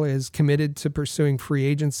Taylor Hall is committed to pursuing free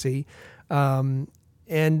agency.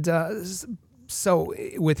 So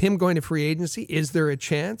with him going to free agency, is there a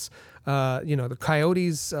chance? The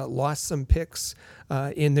Coyotes lost some picks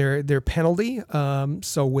in their penalty.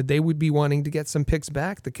 So would be wanting to get some picks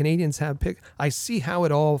back? The Canadiens have picks. I see how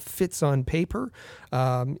it all fits on paper.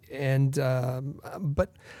 But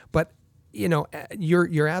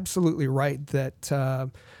you're absolutely right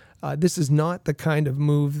that this is not the kind of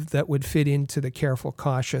move that would fit into the careful,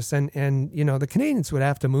 cautious, and the Canadiens would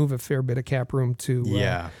have to move a fair bit of cap room to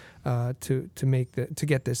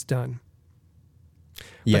get this done.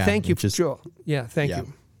 But thank you, Joel. Yeah, thank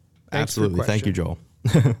you. Absolutely, thank you, Joel.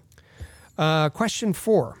 Question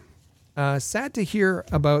 4. Sad to hear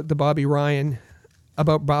about Bobby Ryan,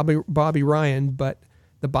 but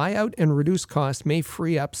the buyout and reduced cost may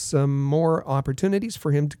free up some more opportunities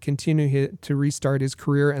for him to continue to restart his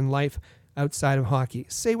career and life outside of hockey.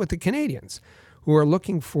 Say with the Canadiens, who are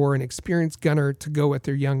looking for an experienced gunner to go with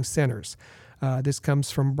their young centers. This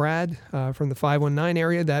comes from Brad from the 519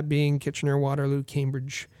 area, that being Kitchener, Waterloo,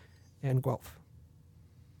 Cambridge, and Guelph.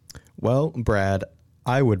 Well, Brad,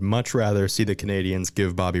 I would much rather see the Canadiens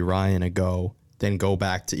give Bobby Ryan a go than go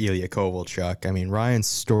back to Ilya Kovalchuk. I mean, Ryan's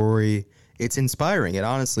story, it's inspiring. It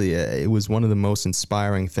honestly, it was one of the most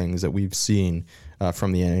inspiring things that we've seen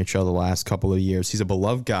from the NHL the last couple of years. He's a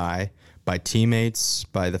beloved guy by teammates,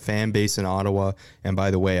 by the fan base in Ottawa. And by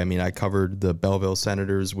the way, I mean, I covered the Belleville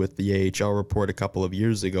Senators with the AHL report a couple of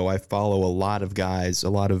years ago. I follow a lot of guys, a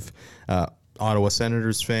lot of Ottawa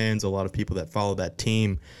Senators fans, a lot of people that follow that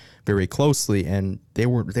team very closely, and they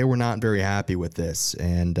were not very happy with this.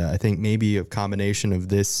 And I think maybe a combination of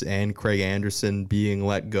this and Craig Anderson being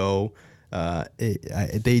let go,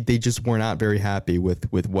 they just were not very happy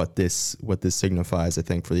with what this signifies. I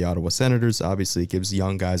think for the Ottawa Senators, obviously it gives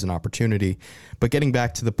young guys an opportunity. But getting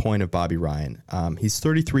back to the point of Bobby Ryan, he's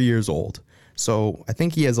 33 years old. So I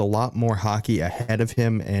think he has a lot more hockey ahead of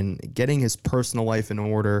him, and getting his personal life in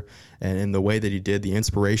order and in the way that he did, the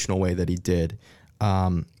inspirational way that he did,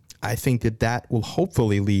 I think that will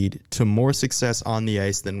hopefully lead to more success on the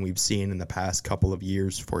ice than we've seen in the past couple of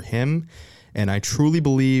years for him. And I truly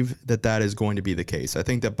believe that is going to be the case. I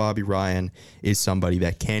think that Bobby Ryan is somebody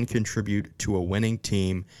that can contribute to a winning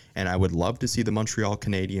team, and I would love to see the Montreal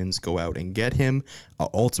Canadiens go out and get him.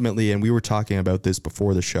 Ultimately, and we were talking about this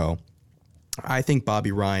before the show, I think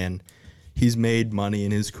Bobby Ryan, he's made money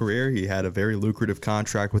in his career. He had a very lucrative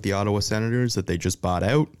contract with the Ottawa Senators that they just bought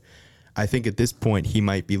out. I think at this point he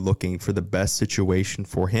might be looking for the best situation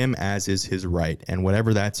for him, as is his right. And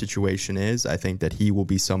whatever that situation is, I think that he will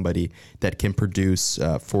be somebody that can produce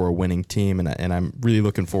for a winning team. And I'm really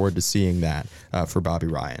looking forward to seeing that for Bobby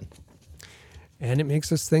Ryan. And it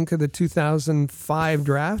makes us think of the 2005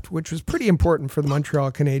 draft, which was pretty important for the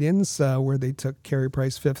Montreal Canadiens, where they took Carey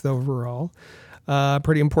Price 5th overall.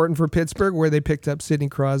 Pretty important for Pittsburgh, where they picked up Sidney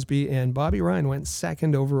Crosby, and Bobby Ryan went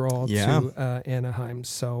 2nd overall to Anaheim.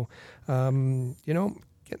 So, getting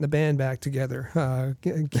the band back together,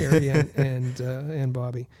 Carey and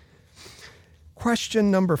Bobby. Question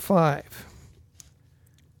number 5.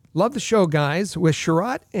 Love the show, guys. With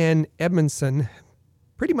Sherratt and Edmondson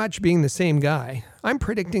pretty much being the same guy. I'm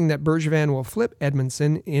predicting that Bergevin will flip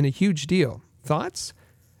Edmundson in a huge deal. Thoughts?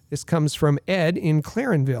 This comes from Ed in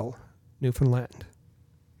Clarenville, Newfoundland.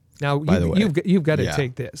 Now, you've got to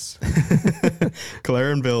take this.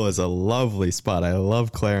 Clarenville is a lovely spot. I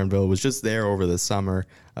love Clarenville. Was just there over the summer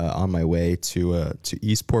on my way to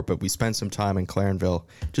Eastport, but we spent some time in Clarenville.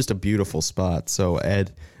 Just a beautiful spot. So,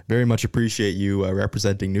 Ed, very much appreciate you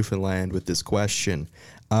representing Newfoundland with this question.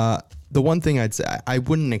 The one thing I'd say, I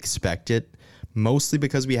wouldn't expect it, mostly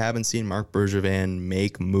because we haven't seen Marc Bergevin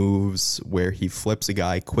make moves where he flips a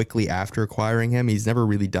guy quickly after acquiring him. He's never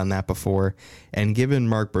really done that before. And given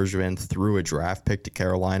Marc Bergevin threw a draft pick to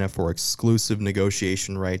Carolina for exclusive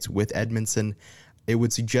negotiation rights with Edmundson, it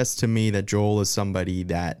would suggest to me that Joel is somebody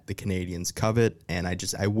that the Canadians covet, and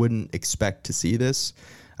I wouldn't expect to see this.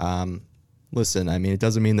 Listen, I mean, it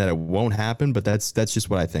doesn't mean that it won't happen, but that's just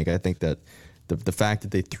what I think. I think that the fact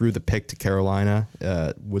that they threw the pick to Carolina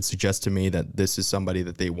would suggest to me that this is somebody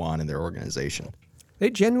that they want in their organization. They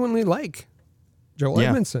genuinely like Joel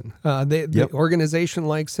Edmundson. The organization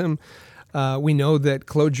likes him. We know that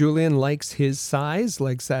Claude Julien likes his size,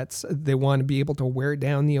 they want to be able to wear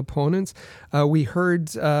down the opponents. We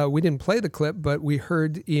heard, we didn't play the clip, but we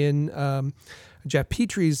heard in Jeff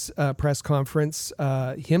Petry's press conference,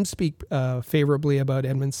 him speak favorably about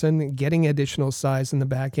Edmundson, getting additional size in the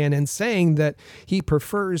back end, and saying that he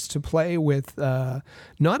prefers to play with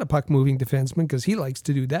not a puck-moving defenseman, because he likes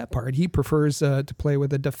to do that part. He prefers to play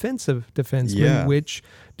with a defensive defenseman, which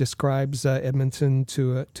describes Edmundson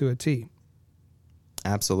to a T.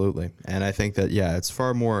 Absolutely. And I think that, it's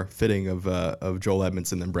far more fitting of Joel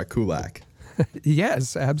Edmundson than Brett Kulak.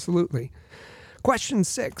 Yes, absolutely. Question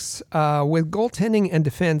 6, with goaltending and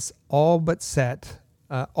defense all but set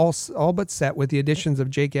with the additions of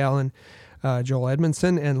Jake Allen, Joel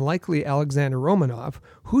Edmundson, and likely Alexander Romanov,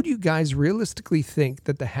 who do you guys realistically think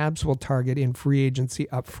that the Habs will target in free agency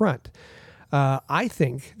up front? I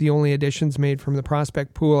think the only additions made from the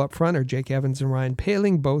prospect pool up front are Jake Evans and Ryan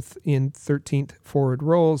Poehling, both in 13th forward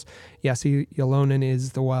roles. Jesse Ylonen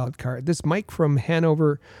is the wild card. This Mike from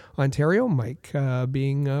Hanover, Ontario. Mike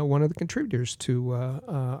being one of the contributors to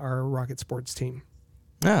our Rocket Sports team.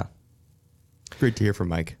 Yeah. Great to hear from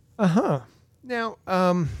Mike. Now,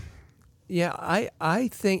 I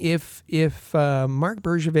think if Marc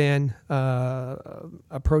Bergevin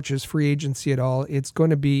approaches free agency at all, it's going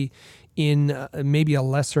to be in maybe a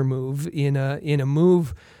lesser move, in a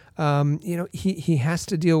move. He has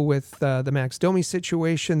to deal with the Max Domi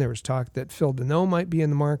situation. There was talk that Phil Deneau might be in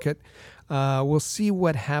the market. We'll see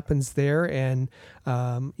what happens there, and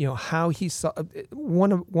how he saw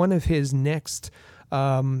one of his next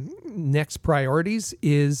priorities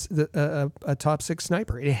is a top 6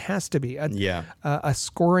 sniper. It has to be a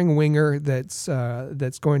scoring winger that's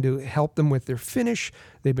going to help them with their finish.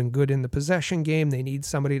 They've been good in the possession game. They need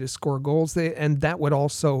somebody to score goals. And that would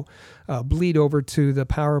also bleed over to the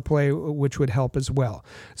power play, which would help as well.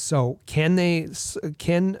 So can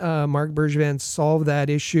Marc Bergevin solve that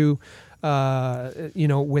issue?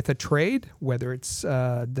 With a trade, whether it's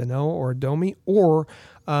Deneau or Domi, or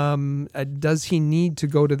does he need to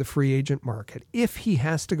go to the free agent market? If he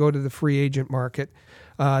has to go to the free agent market,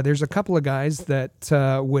 there's a couple of guys that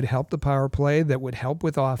would help the power play, that would help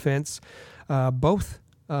with offense, both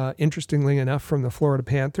interestingly enough, from the Florida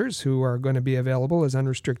Panthers, who are going to be available as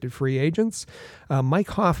unrestricted free agents.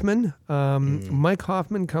 Mike Hoffman. Mike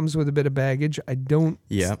Hoffman comes with a bit of baggage.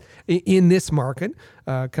 In this market,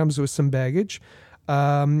 comes with some baggage.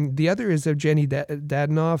 The other is Evgeny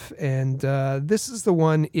Dadonov, and this is the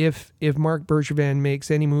one, if Marc Bergevin makes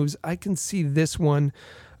any moves, I can see this one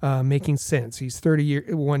making sense. He's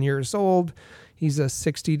 31 years old. He's a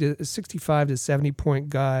 65 to 70 point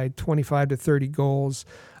guy, 25 to 30 goals,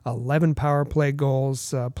 11 power play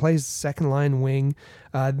goals, plays second line wing.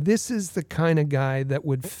 This is the kind of guy that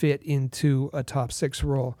would fit into a top 6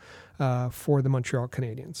 role for the Montreal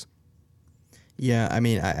Canadiens. Yeah, I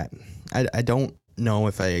mean, I don't know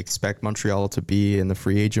if I expect Montreal to be in the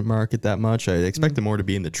free agent market that much. I expect them more to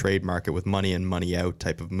be in the trade market with money in, money out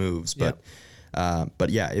type of moves. But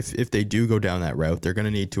yeah, if they do go down that route, they're going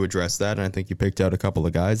to need to address that. And I think you picked out a couple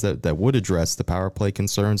of guys that would address the power play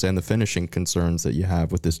concerns and the finishing concerns that you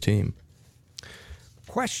have with this team.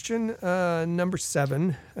 Question number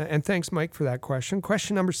 7, and thanks, Mike, for that question.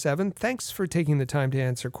 Question number 7, thanks for taking the time to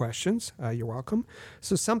answer questions. You're welcome.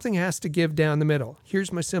 So something has to give down the middle.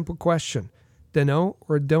 Here's my simple question. Deneau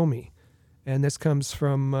or Domi? And this comes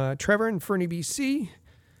from Trevor in Fernie, BC.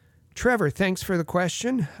 Trevor, thanks for the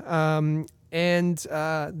question. And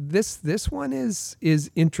this one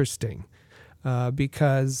is interesting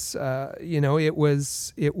because it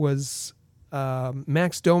was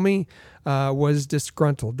Max Domi was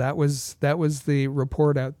disgruntled. That was the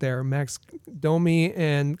report out there. Max Domi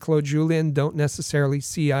and Claude Julien don't necessarily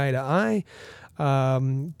see eye to eye.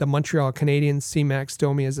 The Montreal Canadiens see Max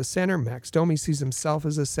Domi as a center. Max Domi sees himself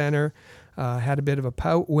as a center. Had a bit of a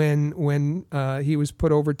pout when he was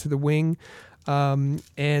put over to the wing.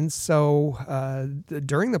 And so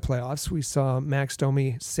during the playoffs, we saw Max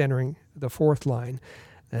Domi centering the fourth line.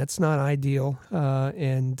 That's not ideal.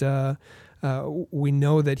 We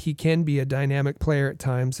know that he can be a dynamic player at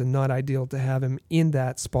times and not ideal to have him in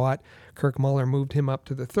that spot. Kirk Muller moved him up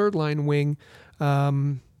to the third line wing.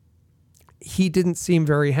 He didn't seem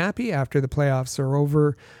very happy after the playoffs are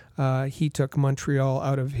over. He took Montreal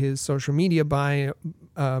out of his social media bios,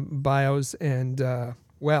 and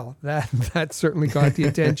well, that certainly got the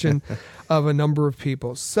attention of a number of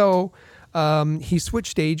people. So he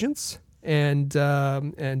switched agents, and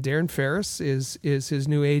Darren Ferris is his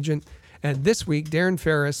new agent. And this week, Darren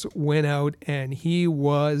Ferris went out and he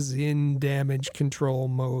was in damage control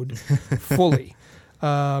mode fully.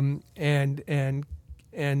 And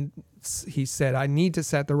he said, I need to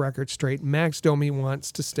set the record straight. Max Domi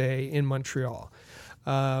wants to stay in Montreal.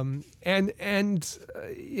 Okay, an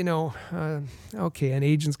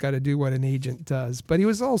agent's got to do what an agent does. But he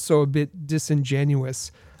was also a bit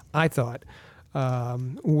disingenuous, I thought,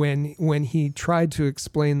 when he tried to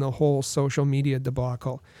explain the whole social media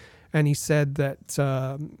debacle. And he said that,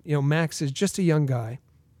 Max is just a young guy.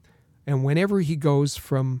 And whenever he goes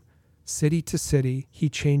from city to city, he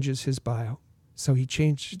changes his bio. So he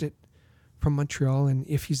changed it from Montreal. And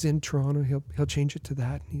if he's in Toronto, he'll change it to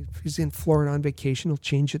that. If he's in Florida on vacation, he'll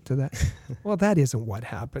change it to that. Well, that isn't what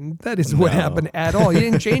happened. That isn't what happened at all. He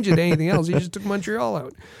didn't change it to anything else. He just took Montreal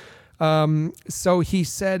out. So he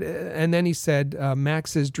said, and then he said,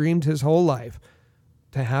 Max has dreamed his whole life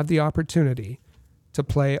to have the opportunity to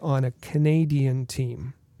play on a Canadian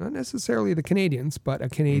team. Not necessarily the Canadiens, but a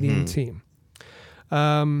Canadian team.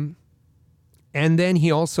 And then he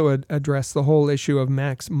also addressed the whole issue of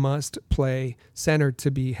Max must play center to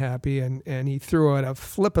be happy. And he threw out a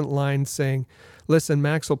flippant line saying, listen,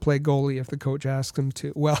 Max will play goalie if the coach asks him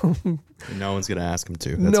to. Well, no one's going to ask him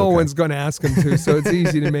to. That's no one's going to ask him to. So it's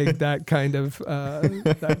easy to make that kind of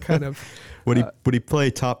Would he play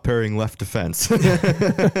top pairing left defense? I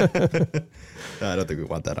don't think we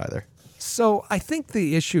want that either. So I think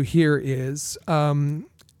the issue here is, what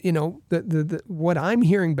I'm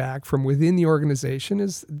hearing back from within the organization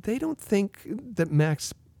is they don't think that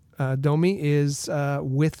Max Domi is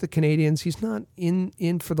with the Canadiens. He's not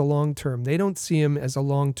in for the long term. They don't see him as a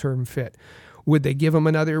long-term fit. Would they give him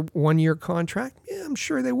another one-year contract? Yeah, I'm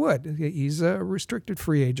sure they would. He's a restricted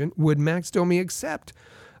free agent. Would Max Domi accept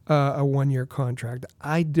a one-year contract?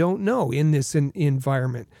 I don't know in this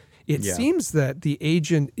environment. It seems that the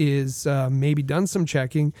agent is maybe done some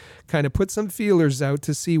checking, kind of put some feelers out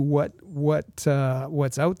to see what's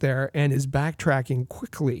out there, and is backtracking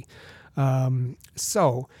quickly.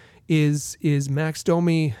 So is Max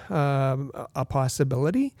Domi a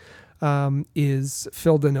possibility? Is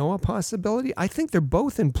Phil Danault a possibility? I think they're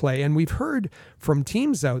both in play, and we've heard from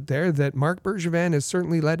teams out there that Marc Bergevin has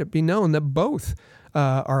certainly let it be known that both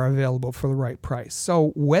are available for the right price.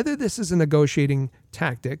 So whether this is a negotiating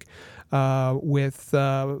tactic with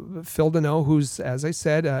Phil Danault, who's, as I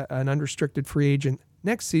said, an unrestricted free agent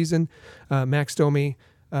next season, Max Domi,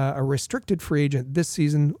 a restricted free agent this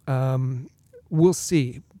season, we'll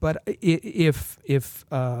see. But if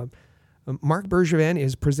Marc Bergevin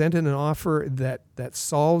is presented an offer that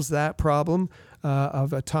solves that problem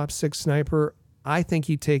of a top six sniper, I think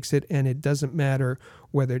he takes it, and it doesn't matter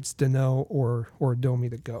whether it's Danault or Domi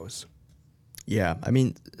that goes. Yeah, I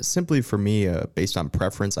mean, simply for me, based on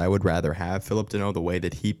preference, I would rather have Phillip Danault. The way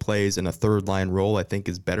that he plays in a third-line role, I think,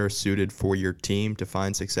 is better suited for your team to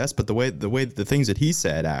find success. But the things that he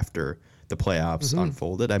said after the playoffs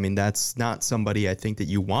unfolded, I mean, that's not somebody I think that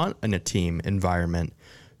you want in a team environment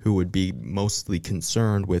who would be mostly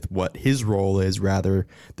concerned with what his role is rather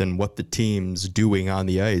than what the team's doing on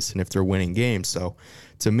the ice and if they're winning games. So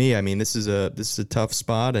to me, I mean, this is a tough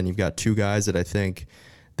spot, and you've got two guys that I think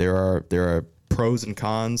there are pros and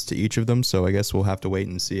cons to each of them. So I guess we'll have to wait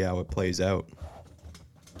and see how it plays out.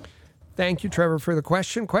 Thank you, Trevor, for the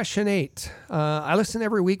question. Question 8. I listen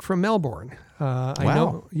every week from Melbourne. Wow. I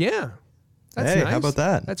know. Yeah. That's nice. How about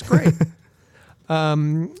that? That's great.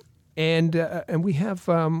 And we have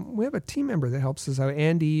a team member that helps us out,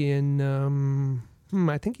 Andy in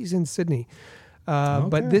I think he's in Sydney. Okay.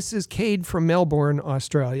 But this is Cade from Melbourne,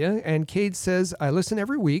 Australia, and Cade says, I listen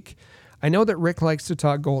every week. I know that Rick likes to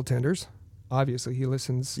talk goaltenders. Obviously, he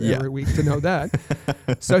listens every week to know that.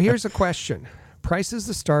 So here's a question. Price is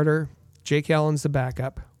the starter. Jake Allen's the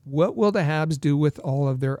backup. What will the Habs do with all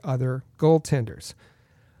of their other goaltenders?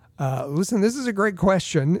 Listen, this is a great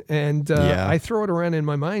question, and I throw it around in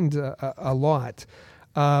my mind a lot.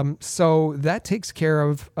 So that takes care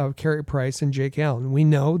of Carey Price and Jake Allen. We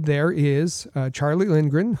know there is Charlie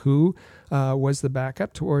Lindgren, who was the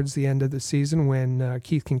backup towards the end of the season when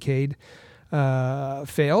Keith Kincaid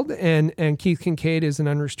failed, and Keith Kincaid is an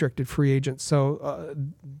unrestricted free agent. So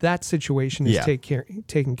that situation is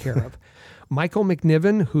taken care of. Michael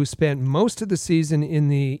McNiven, who spent most of the season in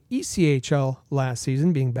the ECHL last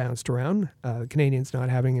season, being bounced around, the Canadians not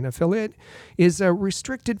having an affiliate, is a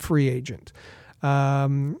restricted free agent.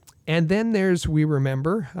 And then there's, we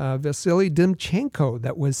remember, Vasily Demchenko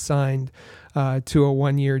that was signed to a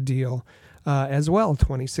one-year deal as well,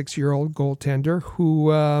 26-year-old goaltender who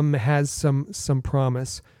has some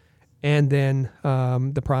promise. And then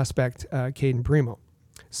the prospect, Caden Primo.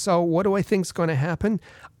 So what do I think is going to happen?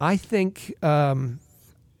 I think,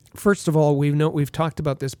 first of all, we've talked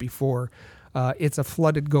about this before. It's a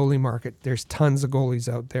flooded goalie market. There's tons of goalies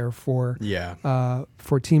out there for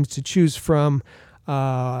teams to choose from.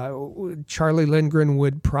 Charlie Lindgren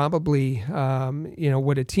would probably,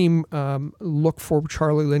 would a team look for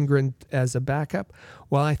Charlie Lindgren as a backup?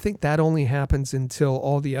 Well, I think that only happens until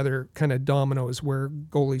all the other kind of dominoes where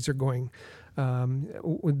goalies are going,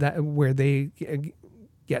 where they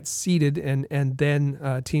get seeded and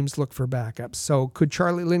then teams look for backups. So could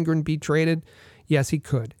Charlie Lindgren be traded? Yes, he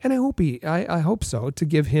could. And I hope so, to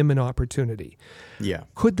give him an opportunity. Yeah.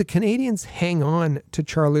 Could the Canadians hang on to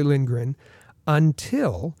Charlie Lindgren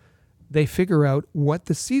until they figure out what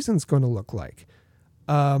the season's going to look like?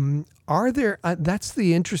 Are there, that's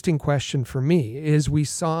the interesting question for me, is we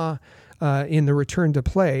saw in the return to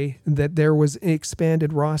play that there was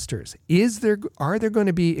expanded rosters. Are there going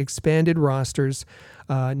to be expanded rosters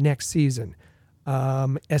next season?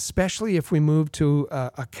 Especially if we move to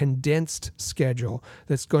a condensed schedule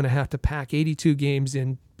that's going to have to pack 82 games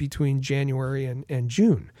in between January and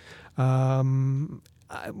June. Or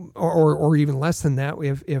even less than that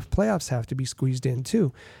if playoffs have to be squeezed in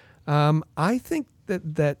too. I think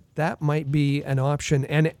that might be an option,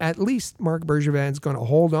 and at least Marc Bergevin's going to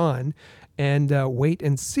hold on and wait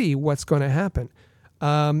and see what's going to happen.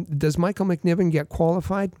 Does Michael McNiven get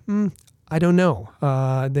qualified? I don't know.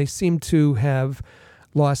 They seem to have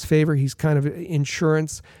lost favor. He's kind of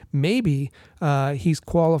insurance. Maybe he's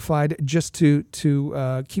qualified just to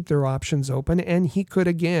keep their options open, and he could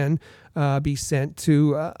again be sent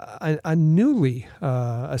to a newly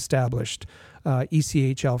established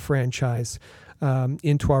ECHL franchise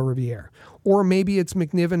in Trois-Rivières. Or maybe it's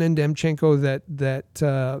McNiven and Demchenko that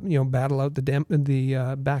battle out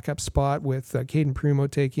the backup spot with Caden Primo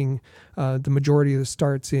taking the majority of the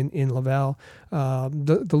starts in Laval.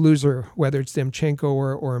 The loser, whether it's Demchenko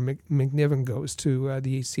or McNiven, goes to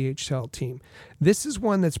the ECHL team. This is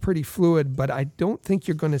one that's pretty fluid, but I don't think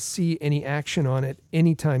you're going to see any action on it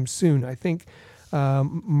anytime soon. I think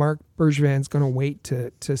Marc Bergevin's going to wait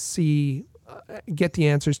to see, get the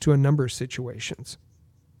answers to a number of situations.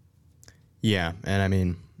 Yeah, and I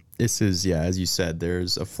mean, this is, as you said,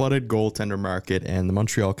 there's a flooded goaltender market, and the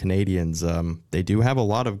Montreal Canadiens, they do have a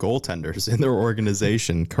lot of goaltenders in their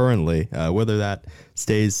organization currently. Whether that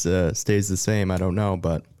stays the same, I don't know,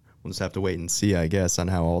 but we'll just have to wait and see, I guess, on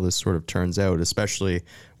how all this sort of turns out, especially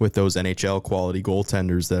with those NHL quality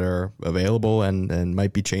goaltenders that are available and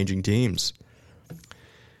might be changing teams.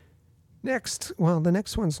 Next, well, the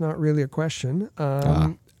next one's not really a question.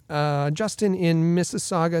 Justin in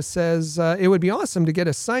Mississauga says, it would be awesome to get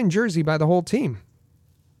a signed jersey by the whole team.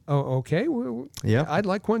 Oh, okay. Yeah. I'd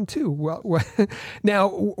like one too. Well,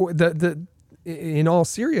 now, in all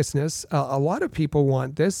seriousness, a lot of people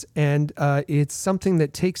want this, and it's something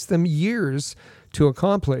that takes them years to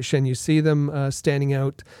accomplish. And you see them standing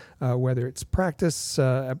out, whether it's practice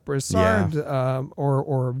at Brassard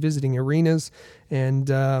or visiting arenas.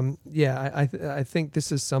 And I think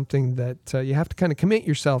this is something that you have to kind of commit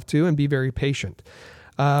yourself to and be very patient.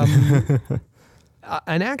 An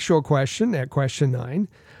actual question at question 9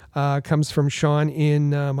 comes from Sean in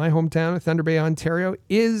my hometown of Thunder Bay, Ontario.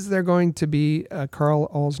 Is there going to be a Karl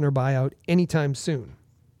Alzner buyout anytime soon?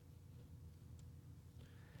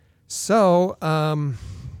 So,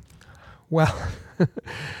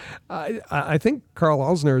 I think Karl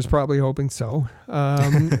Alzner is probably hoping so.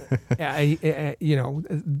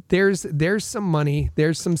 There's some money,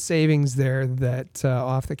 there's some savings there that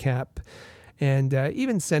off the cap, and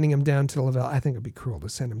even sending him down to Laval, I think it'd be cruel to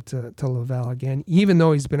send him to Laval again, even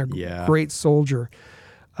though he's been a great soldier.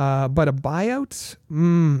 But a buyout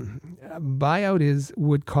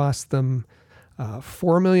would cost them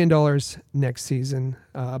 $4 million next season,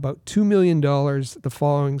 about $2 million the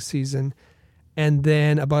following season, and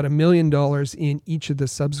then about $1 million in each of the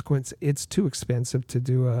subsequents. It's too expensive to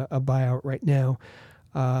do a buyout right now.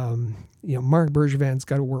 Marc Bergevin's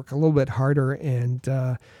got to work a little bit harder and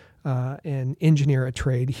engineer a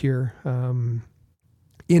trade here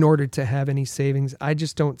in order to have any savings. I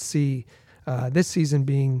just don't see this season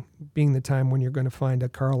being the time when you're going to find a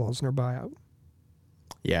Karl Alzner buyout.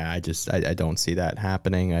 Yeah, I don't see that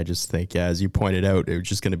happening. I just think, as you pointed out, it was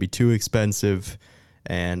just going to be too expensive.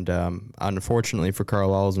 And unfortunately for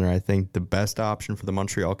Karl Alzner, I think the best option for the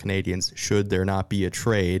Montreal Canadiens, should there not be a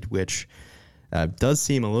trade, which does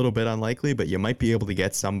seem a little bit unlikely, but you might be able to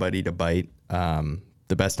get somebody to bite.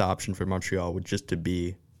 The best option for Montreal would just to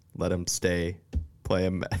be let him stay, play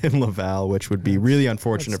him in Laval, which would be really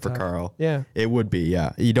unfortunate for Karl. Yeah. It would be,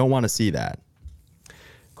 yeah. You don't want to see that.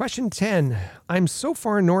 Question 10. I'm so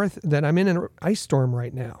far north that I'm in an ice storm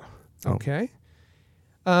right now. Okay.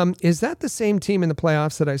 Is that the same team in the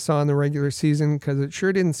playoffs that I saw in the regular season? Because it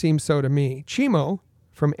sure didn't seem so to me. Chimo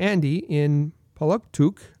from Andy in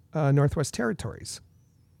Paluktuk, Northwest Territories.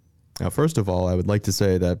 Now, first of all, I would like to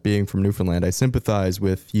say that being from Newfoundland, I sympathize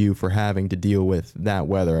with you for having to deal with that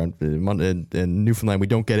weather. In Newfoundland, we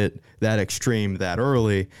don't get it that extreme that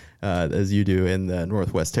early as you do in the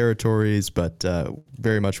Northwest Territories, but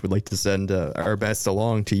very much would like to send our best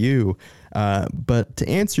along to you. But to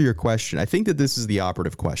answer your question, I think that this is the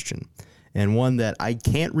operative question, and one that I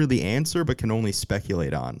can't really answer but can only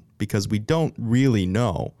speculate on because we don't really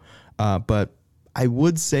know. But I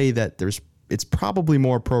would say that it's probably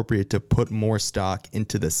more appropriate to put more stock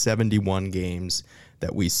into the 71 games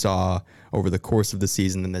that we saw over the course of the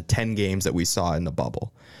season than the 10 games that we saw in the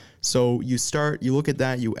bubble. So you look at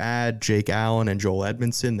that, you add Jake Allen and Joel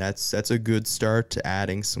Edmondson. That's a good start to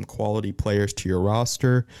adding some quality players to your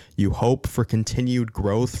roster. You hope for continued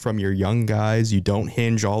growth from your young guys. You don't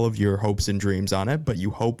hinge all of your hopes and dreams on it, but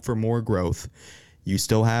you hope for more growth. You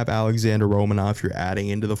still have Alexander Romanov you're adding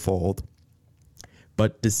into the fold.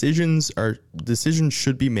 But decisions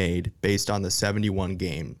should be made based on the 71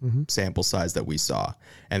 game sample size that we saw.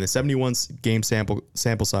 And the 71 game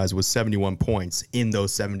sample size was 71 points in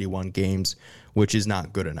those 71 games, which is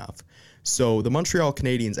not good enough. So the Montreal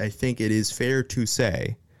Canadiens, I think it is fair to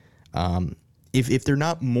say, if they're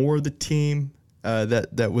not more the team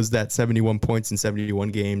that was that 71 points in 71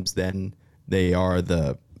 games, then they are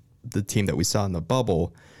the team that we saw in the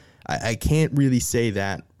bubble. I can't really say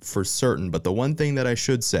that for certain, but the one thing that I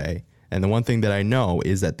should say, and the one thing that I know,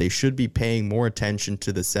 is that they should be paying more attention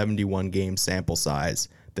to the 71 game sample size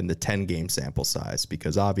than the 10 game sample size,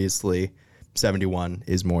 because obviously 71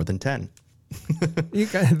 is more than 10.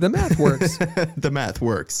 The math works. The math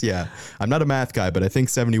works, yeah. I'm not a math guy, but I think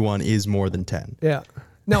 71 is more than 10. Yeah.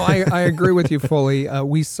 No, I agree with you fully.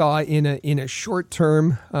 We saw in a short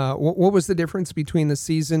term. What was the difference between the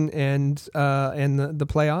season and the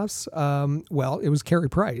playoffs? Well, it was Carey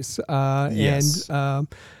Price, yes.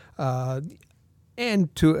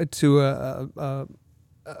 and to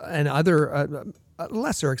another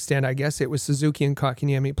lesser extent, I guess, it was Suzuki and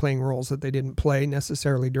Kotkaniemi playing roles that they didn't play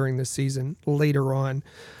necessarily during the season later on.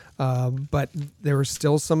 But there were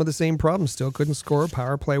still some of the same problems. Still couldn't score.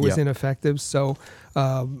 Power play was ineffective. So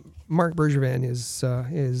Marc Bergevin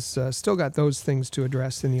is still got those things to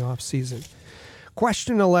address in the off season.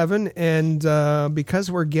 Question 11, and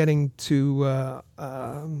because we're getting to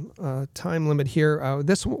time limit here,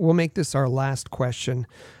 we'll make this our last question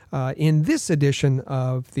in this edition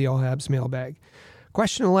of the All Habs Mailbag.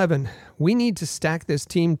 Question 11: we need to stack this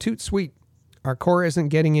team toot sweet. Our core isn't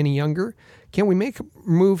getting any younger. Can we make a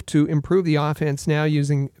move to improve the offense now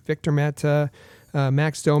using Victor Mata,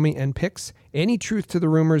 Max Domi, and picks? Any truth to the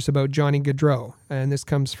rumors about Johnny Gaudreau? And this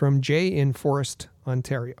comes from Jay in Forest,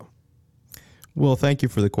 Ontario. Well, thank you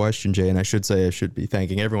for the question, Jay. And I should say I should be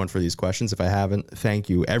thanking everyone for these questions. If I haven't, thank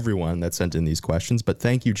you everyone that sent in these questions. But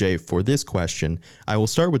thank you, Jay, for this question. I will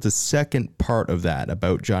start with the second part of that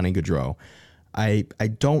about Johnny Gaudreau. I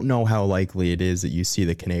don't know how likely it is that you see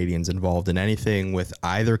the Canadiens involved in anything with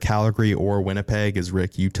either Calgary or Winnipeg, as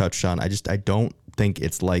Rick, you touched on. I don't think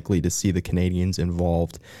it's likely to see the Canadiens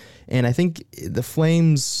involved. And I think the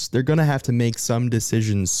Flames, they're going to have to make some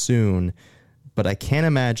decisions soon, but I can't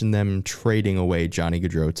imagine them trading away Johnny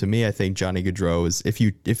Gaudreau. To me, I think Johnny Gaudreau is,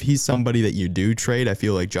 if he's somebody that you do trade, I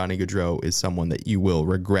feel like Johnny Gaudreau is someone that you will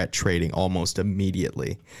regret trading almost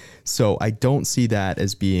immediately. So I don't see that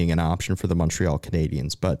as being an option for the Montreal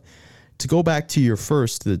Canadiens. But to go back to your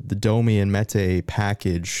first, the Domi and Mete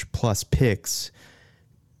package plus picks,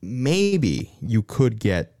 maybe you could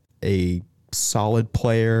get a solid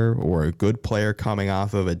player or a good player coming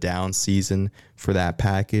off of a down season for that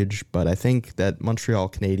package. But I think that Montreal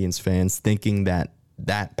Canadiens fans thinking that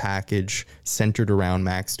that package centered around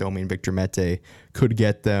Max Domi and Victor Mete could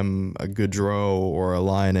get them a Gaudreau or a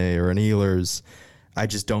Laine or an Ehlers, I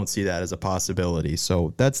just don't see that as a possibility.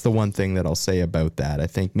 So that's the one thing that I'll say about that. I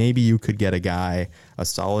think maybe you could get a guy, a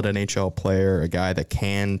solid NHL player, a guy that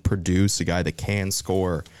can produce, a guy that can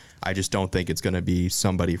score. I just don't think it's going to be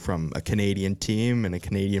somebody from a Canadian team and a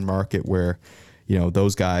Canadian market where, you know,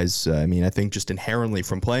 those guys, I mean, I think just inherently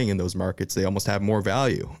from playing in those markets, they almost have more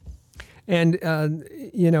value. And,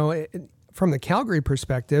 you know, from the Calgary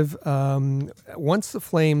perspective, once the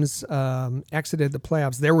Flames exited the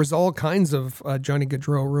playoffs, there was all kinds of Johnny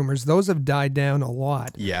Gaudreau rumors. Those have died down a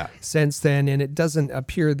lot since then, and it doesn't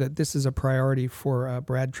appear that this is a priority for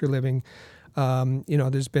Brad Treliving. You know,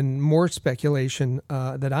 there's been more speculation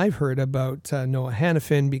that I've heard about Noah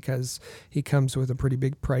Hanifin because he comes with a pretty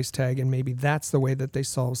big price tag, and maybe that's the way that they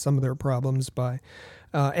solve some of their problems by...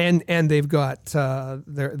 and they've got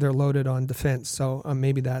they're loaded on defense, so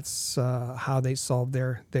maybe that's how they solve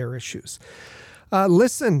their issues.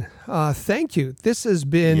 Listen, thank you. This has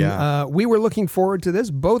been we were looking forward to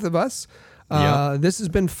this, both of us. This has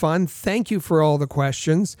been fun. Thank you for all the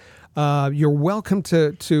questions. You're welcome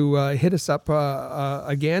to hit us up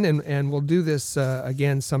again, and we'll do this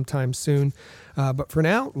again sometime soon. But for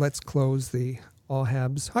now, let's close the All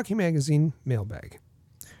Habs Hockey Magazine mailbag.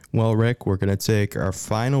 Well, Rick, we're going to take our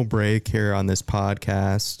final break here on this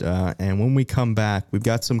podcast. And when we come back, we've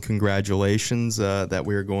got some congratulations that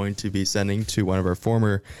we're going to be sending to one of our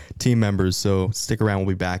former team members. So stick around.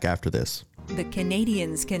 We'll be back after this. The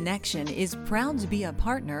Canadiens Connection is proud to be a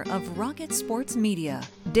partner of Rocket Sports Media,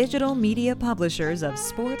 digital media publishers of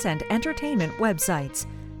sports and entertainment websites.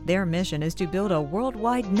 Their mission is to build a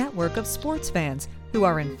worldwide network of sports fans who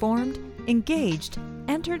are informed, engaged,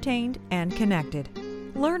 entertained, and connected.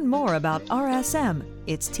 Learn more about RSM,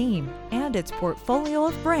 its team, and its portfolio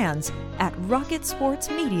of brands at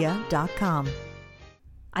rocketsportsmedia.com.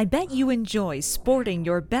 I bet you enjoy sporting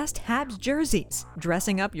your best Habs jerseys,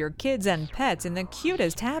 dressing up your kids and pets in the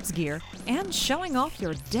cutest Habs gear, and showing off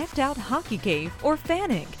your decked-out hockey cave or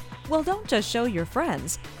fanning. Well, don't just show your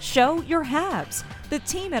friends, show your Habs. The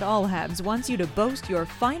team at All Habs wants you to boast your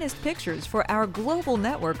finest pictures for our global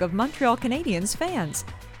network of Montreal Canadiens fans.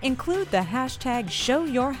 Include the hashtag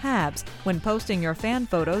 #ShowYourHabs when posting your fan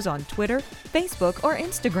photos on Twitter, Facebook, or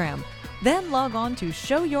Instagram. Then log on to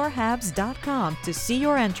showyourhabs.com to see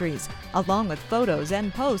your entries, along with photos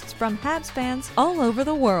and posts from Habs fans all over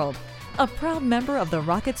the world. A proud member of the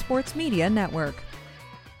Rocket Sports Media Network.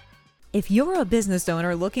 If you're a business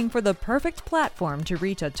owner looking for the perfect platform to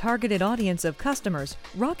reach a targeted audience of customers,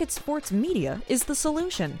 Rocket Sports Media is the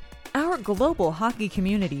solution. Our global hockey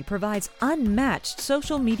community provides unmatched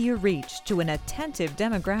social media reach to an attentive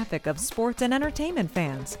demographic of sports and entertainment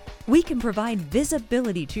fans. We can provide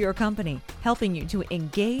visibility to your company, helping you to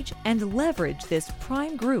engage and leverage this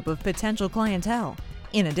prime group of potential clientele.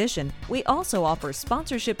 In addition, we also offer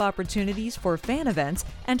sponsorship opportunities for fan events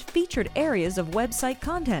and featured areas of website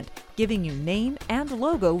content, giving you name and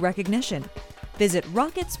logo recognition. Visit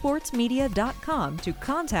rocketsportsmedia.com to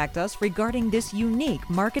contact us regarding this unique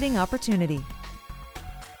marketing opportunity.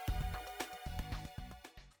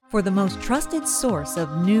 For the most trusted source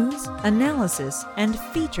of news, analysis, and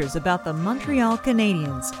features about the Montreal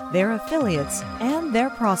Canadiens, their affiliates, and their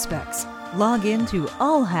prospects, log in to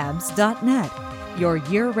allhabs.net, your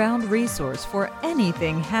year-round resource for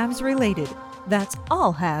anything Habs related. That's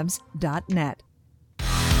allhabs.net.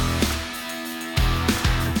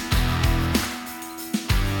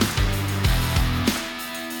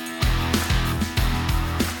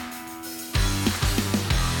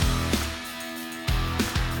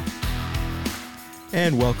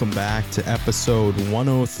 And welcome back to episode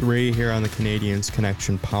 103 here on the Canadiens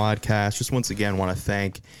Connection podcast. Just once again, want to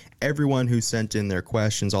thank everyone who sent in their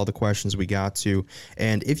questions, all the questions we got to.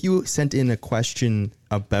 And if you sent in a question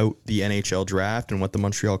about the NHL draft and what the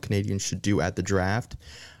Montreal Canadiens should do at the draft,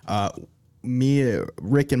 me,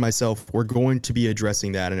 Rick, and myself, we're going to be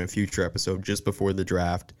addressing that in a future episode just before the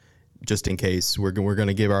draft, just in case. We're going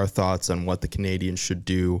to give our thoughts on what the Canadiens should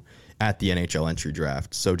do at the NHL entry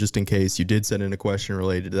draft. So just in case you did send in a question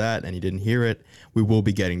related to that and you didn't hear it, we will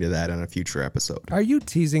be getting to that on a future episode. Are you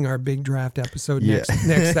teasing our big draft episode next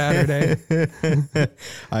Saturday?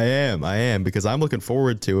 I am, because I'm looking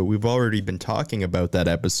forward to it. We've already been talking about that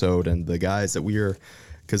episode and the guys that we are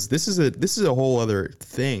because this is a whole other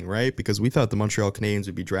thing, right? Because we thought the Montreal Canadiens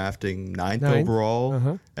would be drafting 9th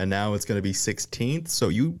overall, and now it's going to be 16th. So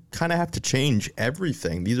you kind of have to change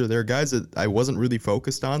everything. These are their guys that I wasn't really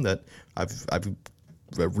focused on, that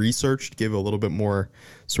I've researched, give a little bit more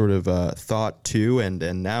sort of thought to,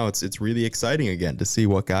 and now it's really exciting again to see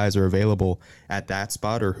what guys are available at that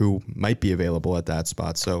spot or who might be available at that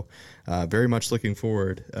spot. So very much looking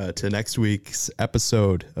forward to next week's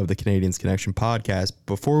episode of the Canadiens Connection podcast.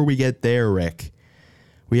 Before we get there, Rick,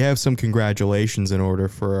 we have some congratulations in order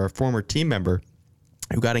for our former team member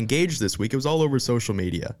who got engaged this week. It was all over social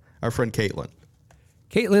media. Our friend Caitlin.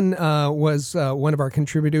 Caitlin was one of our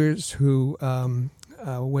contributors who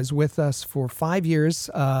was with us for 5 years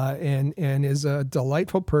and is a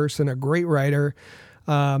delightful person, a great writer.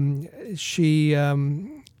 She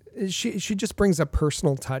just brings a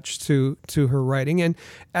personal touch to her writing, and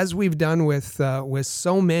as we've done with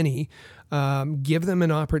so many, give them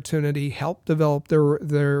an opportunity, help develop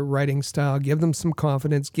their writing style, give them some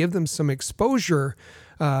confidence, give them some exposure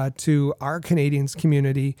to our Canadiens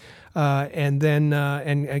community, and then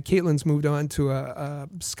Caitlin's moved on to a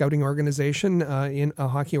scouting organization, in a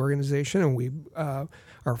hockey organization, and we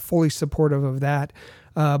are fully supportive of that.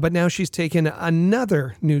 But now she's taken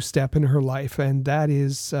another new step in her life, and that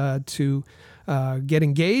is to get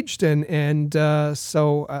engaged. And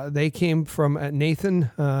so they came from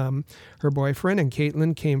Nathan, her boyfriend, and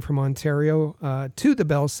Caitlin came from Ontario to the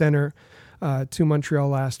Bell Centre to Montreal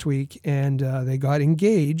last week, and they got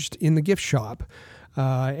engaged in the gift shop.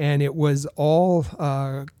 And it was all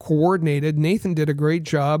coordinated. Nathan did a great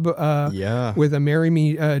job with a Marry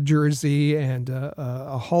Me jersey and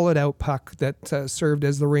a hollowed-out puck that served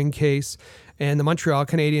as the ring case. And the Montreal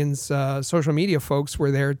Canadiens social media folks were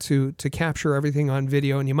there to capture everything on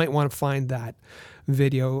video, and you might want to find that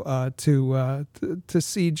video to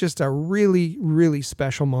see just a really, really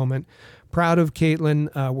special moment. Proud of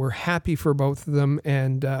Caitlin. We're happy for both of them,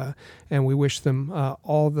 and we wish them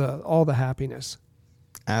all the happiness.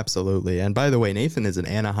 Absolutely. And by the way, Nathan is an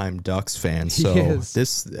Anaheim Ducks fan. So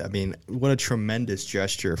what a tremendous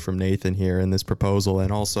gesture from Nathan here in this proposal.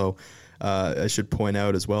 And also, I should point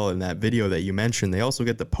out as well, in that video that you mentioned, they also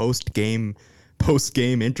get the post-game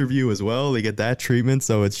interview as well. They get that treatment.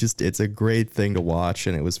 So it's a great thing to watch.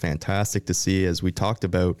 And it was fantastic to see, as we talked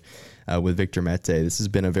about with Victor Mete. This has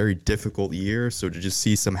been a very difficult year. So to just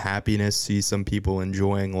see some happiness, see some people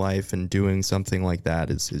enjoying life and doing something like that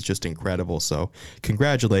is just incredible. So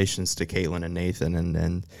congratulations to Caitlin and Nathan,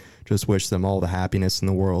 and just wish them all the happiness in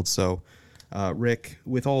the world. So Rick,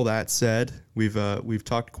 with all that said, we've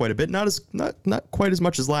talked quite a bit, not quite as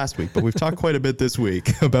much as last week, but we've talked quite a bit this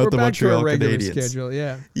week about the Montreal Canadiens. Schedule,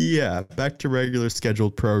 yeah, back to regular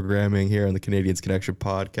scheduled programming here on the Canadiens Connection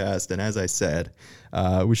podcast. And as I said,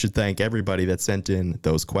 we should thank everybody that sent in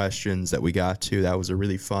those questions that we got to. That was a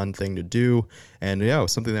really fun thing to do, and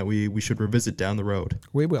something that we should revisit down the road.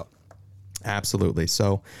 We will. Absolutely.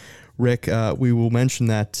 So, Rick, we will mention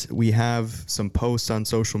that we have some posts on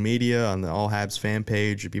social media on the All Habs fan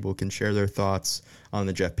page. People can share their thoughts on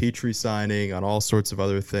the Jeff Petrie signing, on all sorts of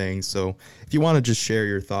other things. So if you want to just share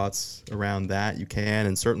your thoughts around that, you can.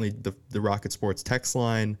 And certainly the Rocket Sports text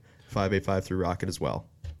line, 585 through Rocket as well.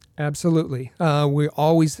 Absolutely. We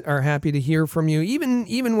always are happy to hear from you.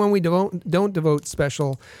 Even when we don't devote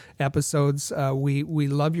special episodes, we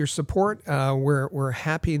love your support. We're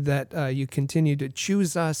happy that you continue to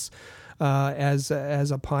choose us as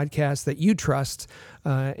a podcast that you trust,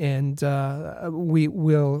 and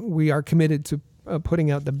we are committed to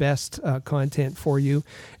putting out the best content for you.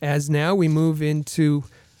 As now we move into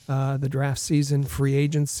the draft season, free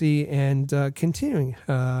agency, and continuing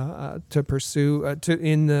to pursue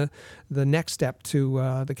in the next step to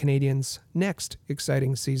the Canadiens' next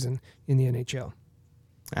exciting season in the NHL.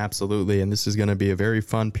 Absolutely, and this is going to be a very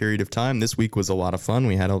fun period of time. This week was a lot of fun.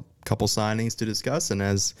 We had a couple signings to discuss, and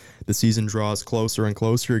as the season draws closer and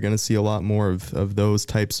closer, you're going to see a lot more of those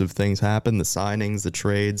types of things happen, the signings, the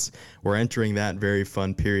trades. We're entering that very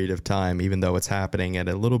fun period of time, even though it's happening at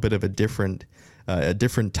a little bit of a different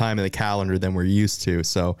time in the calendar than we're used to.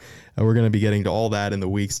 So we're going to be getting to all that in the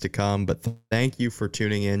weeks to come. But thank you for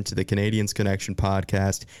tuning in to the Canadiens Connection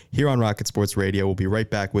podcast here on Rocket Sports Radio. We'll be right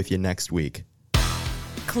back with you next week.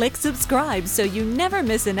 Click subscribe so you never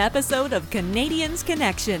miss an episode of Canadiens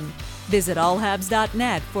Connection. Visit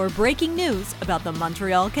allhabs.net for breaking news about the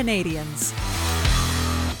Montreal Canadiens.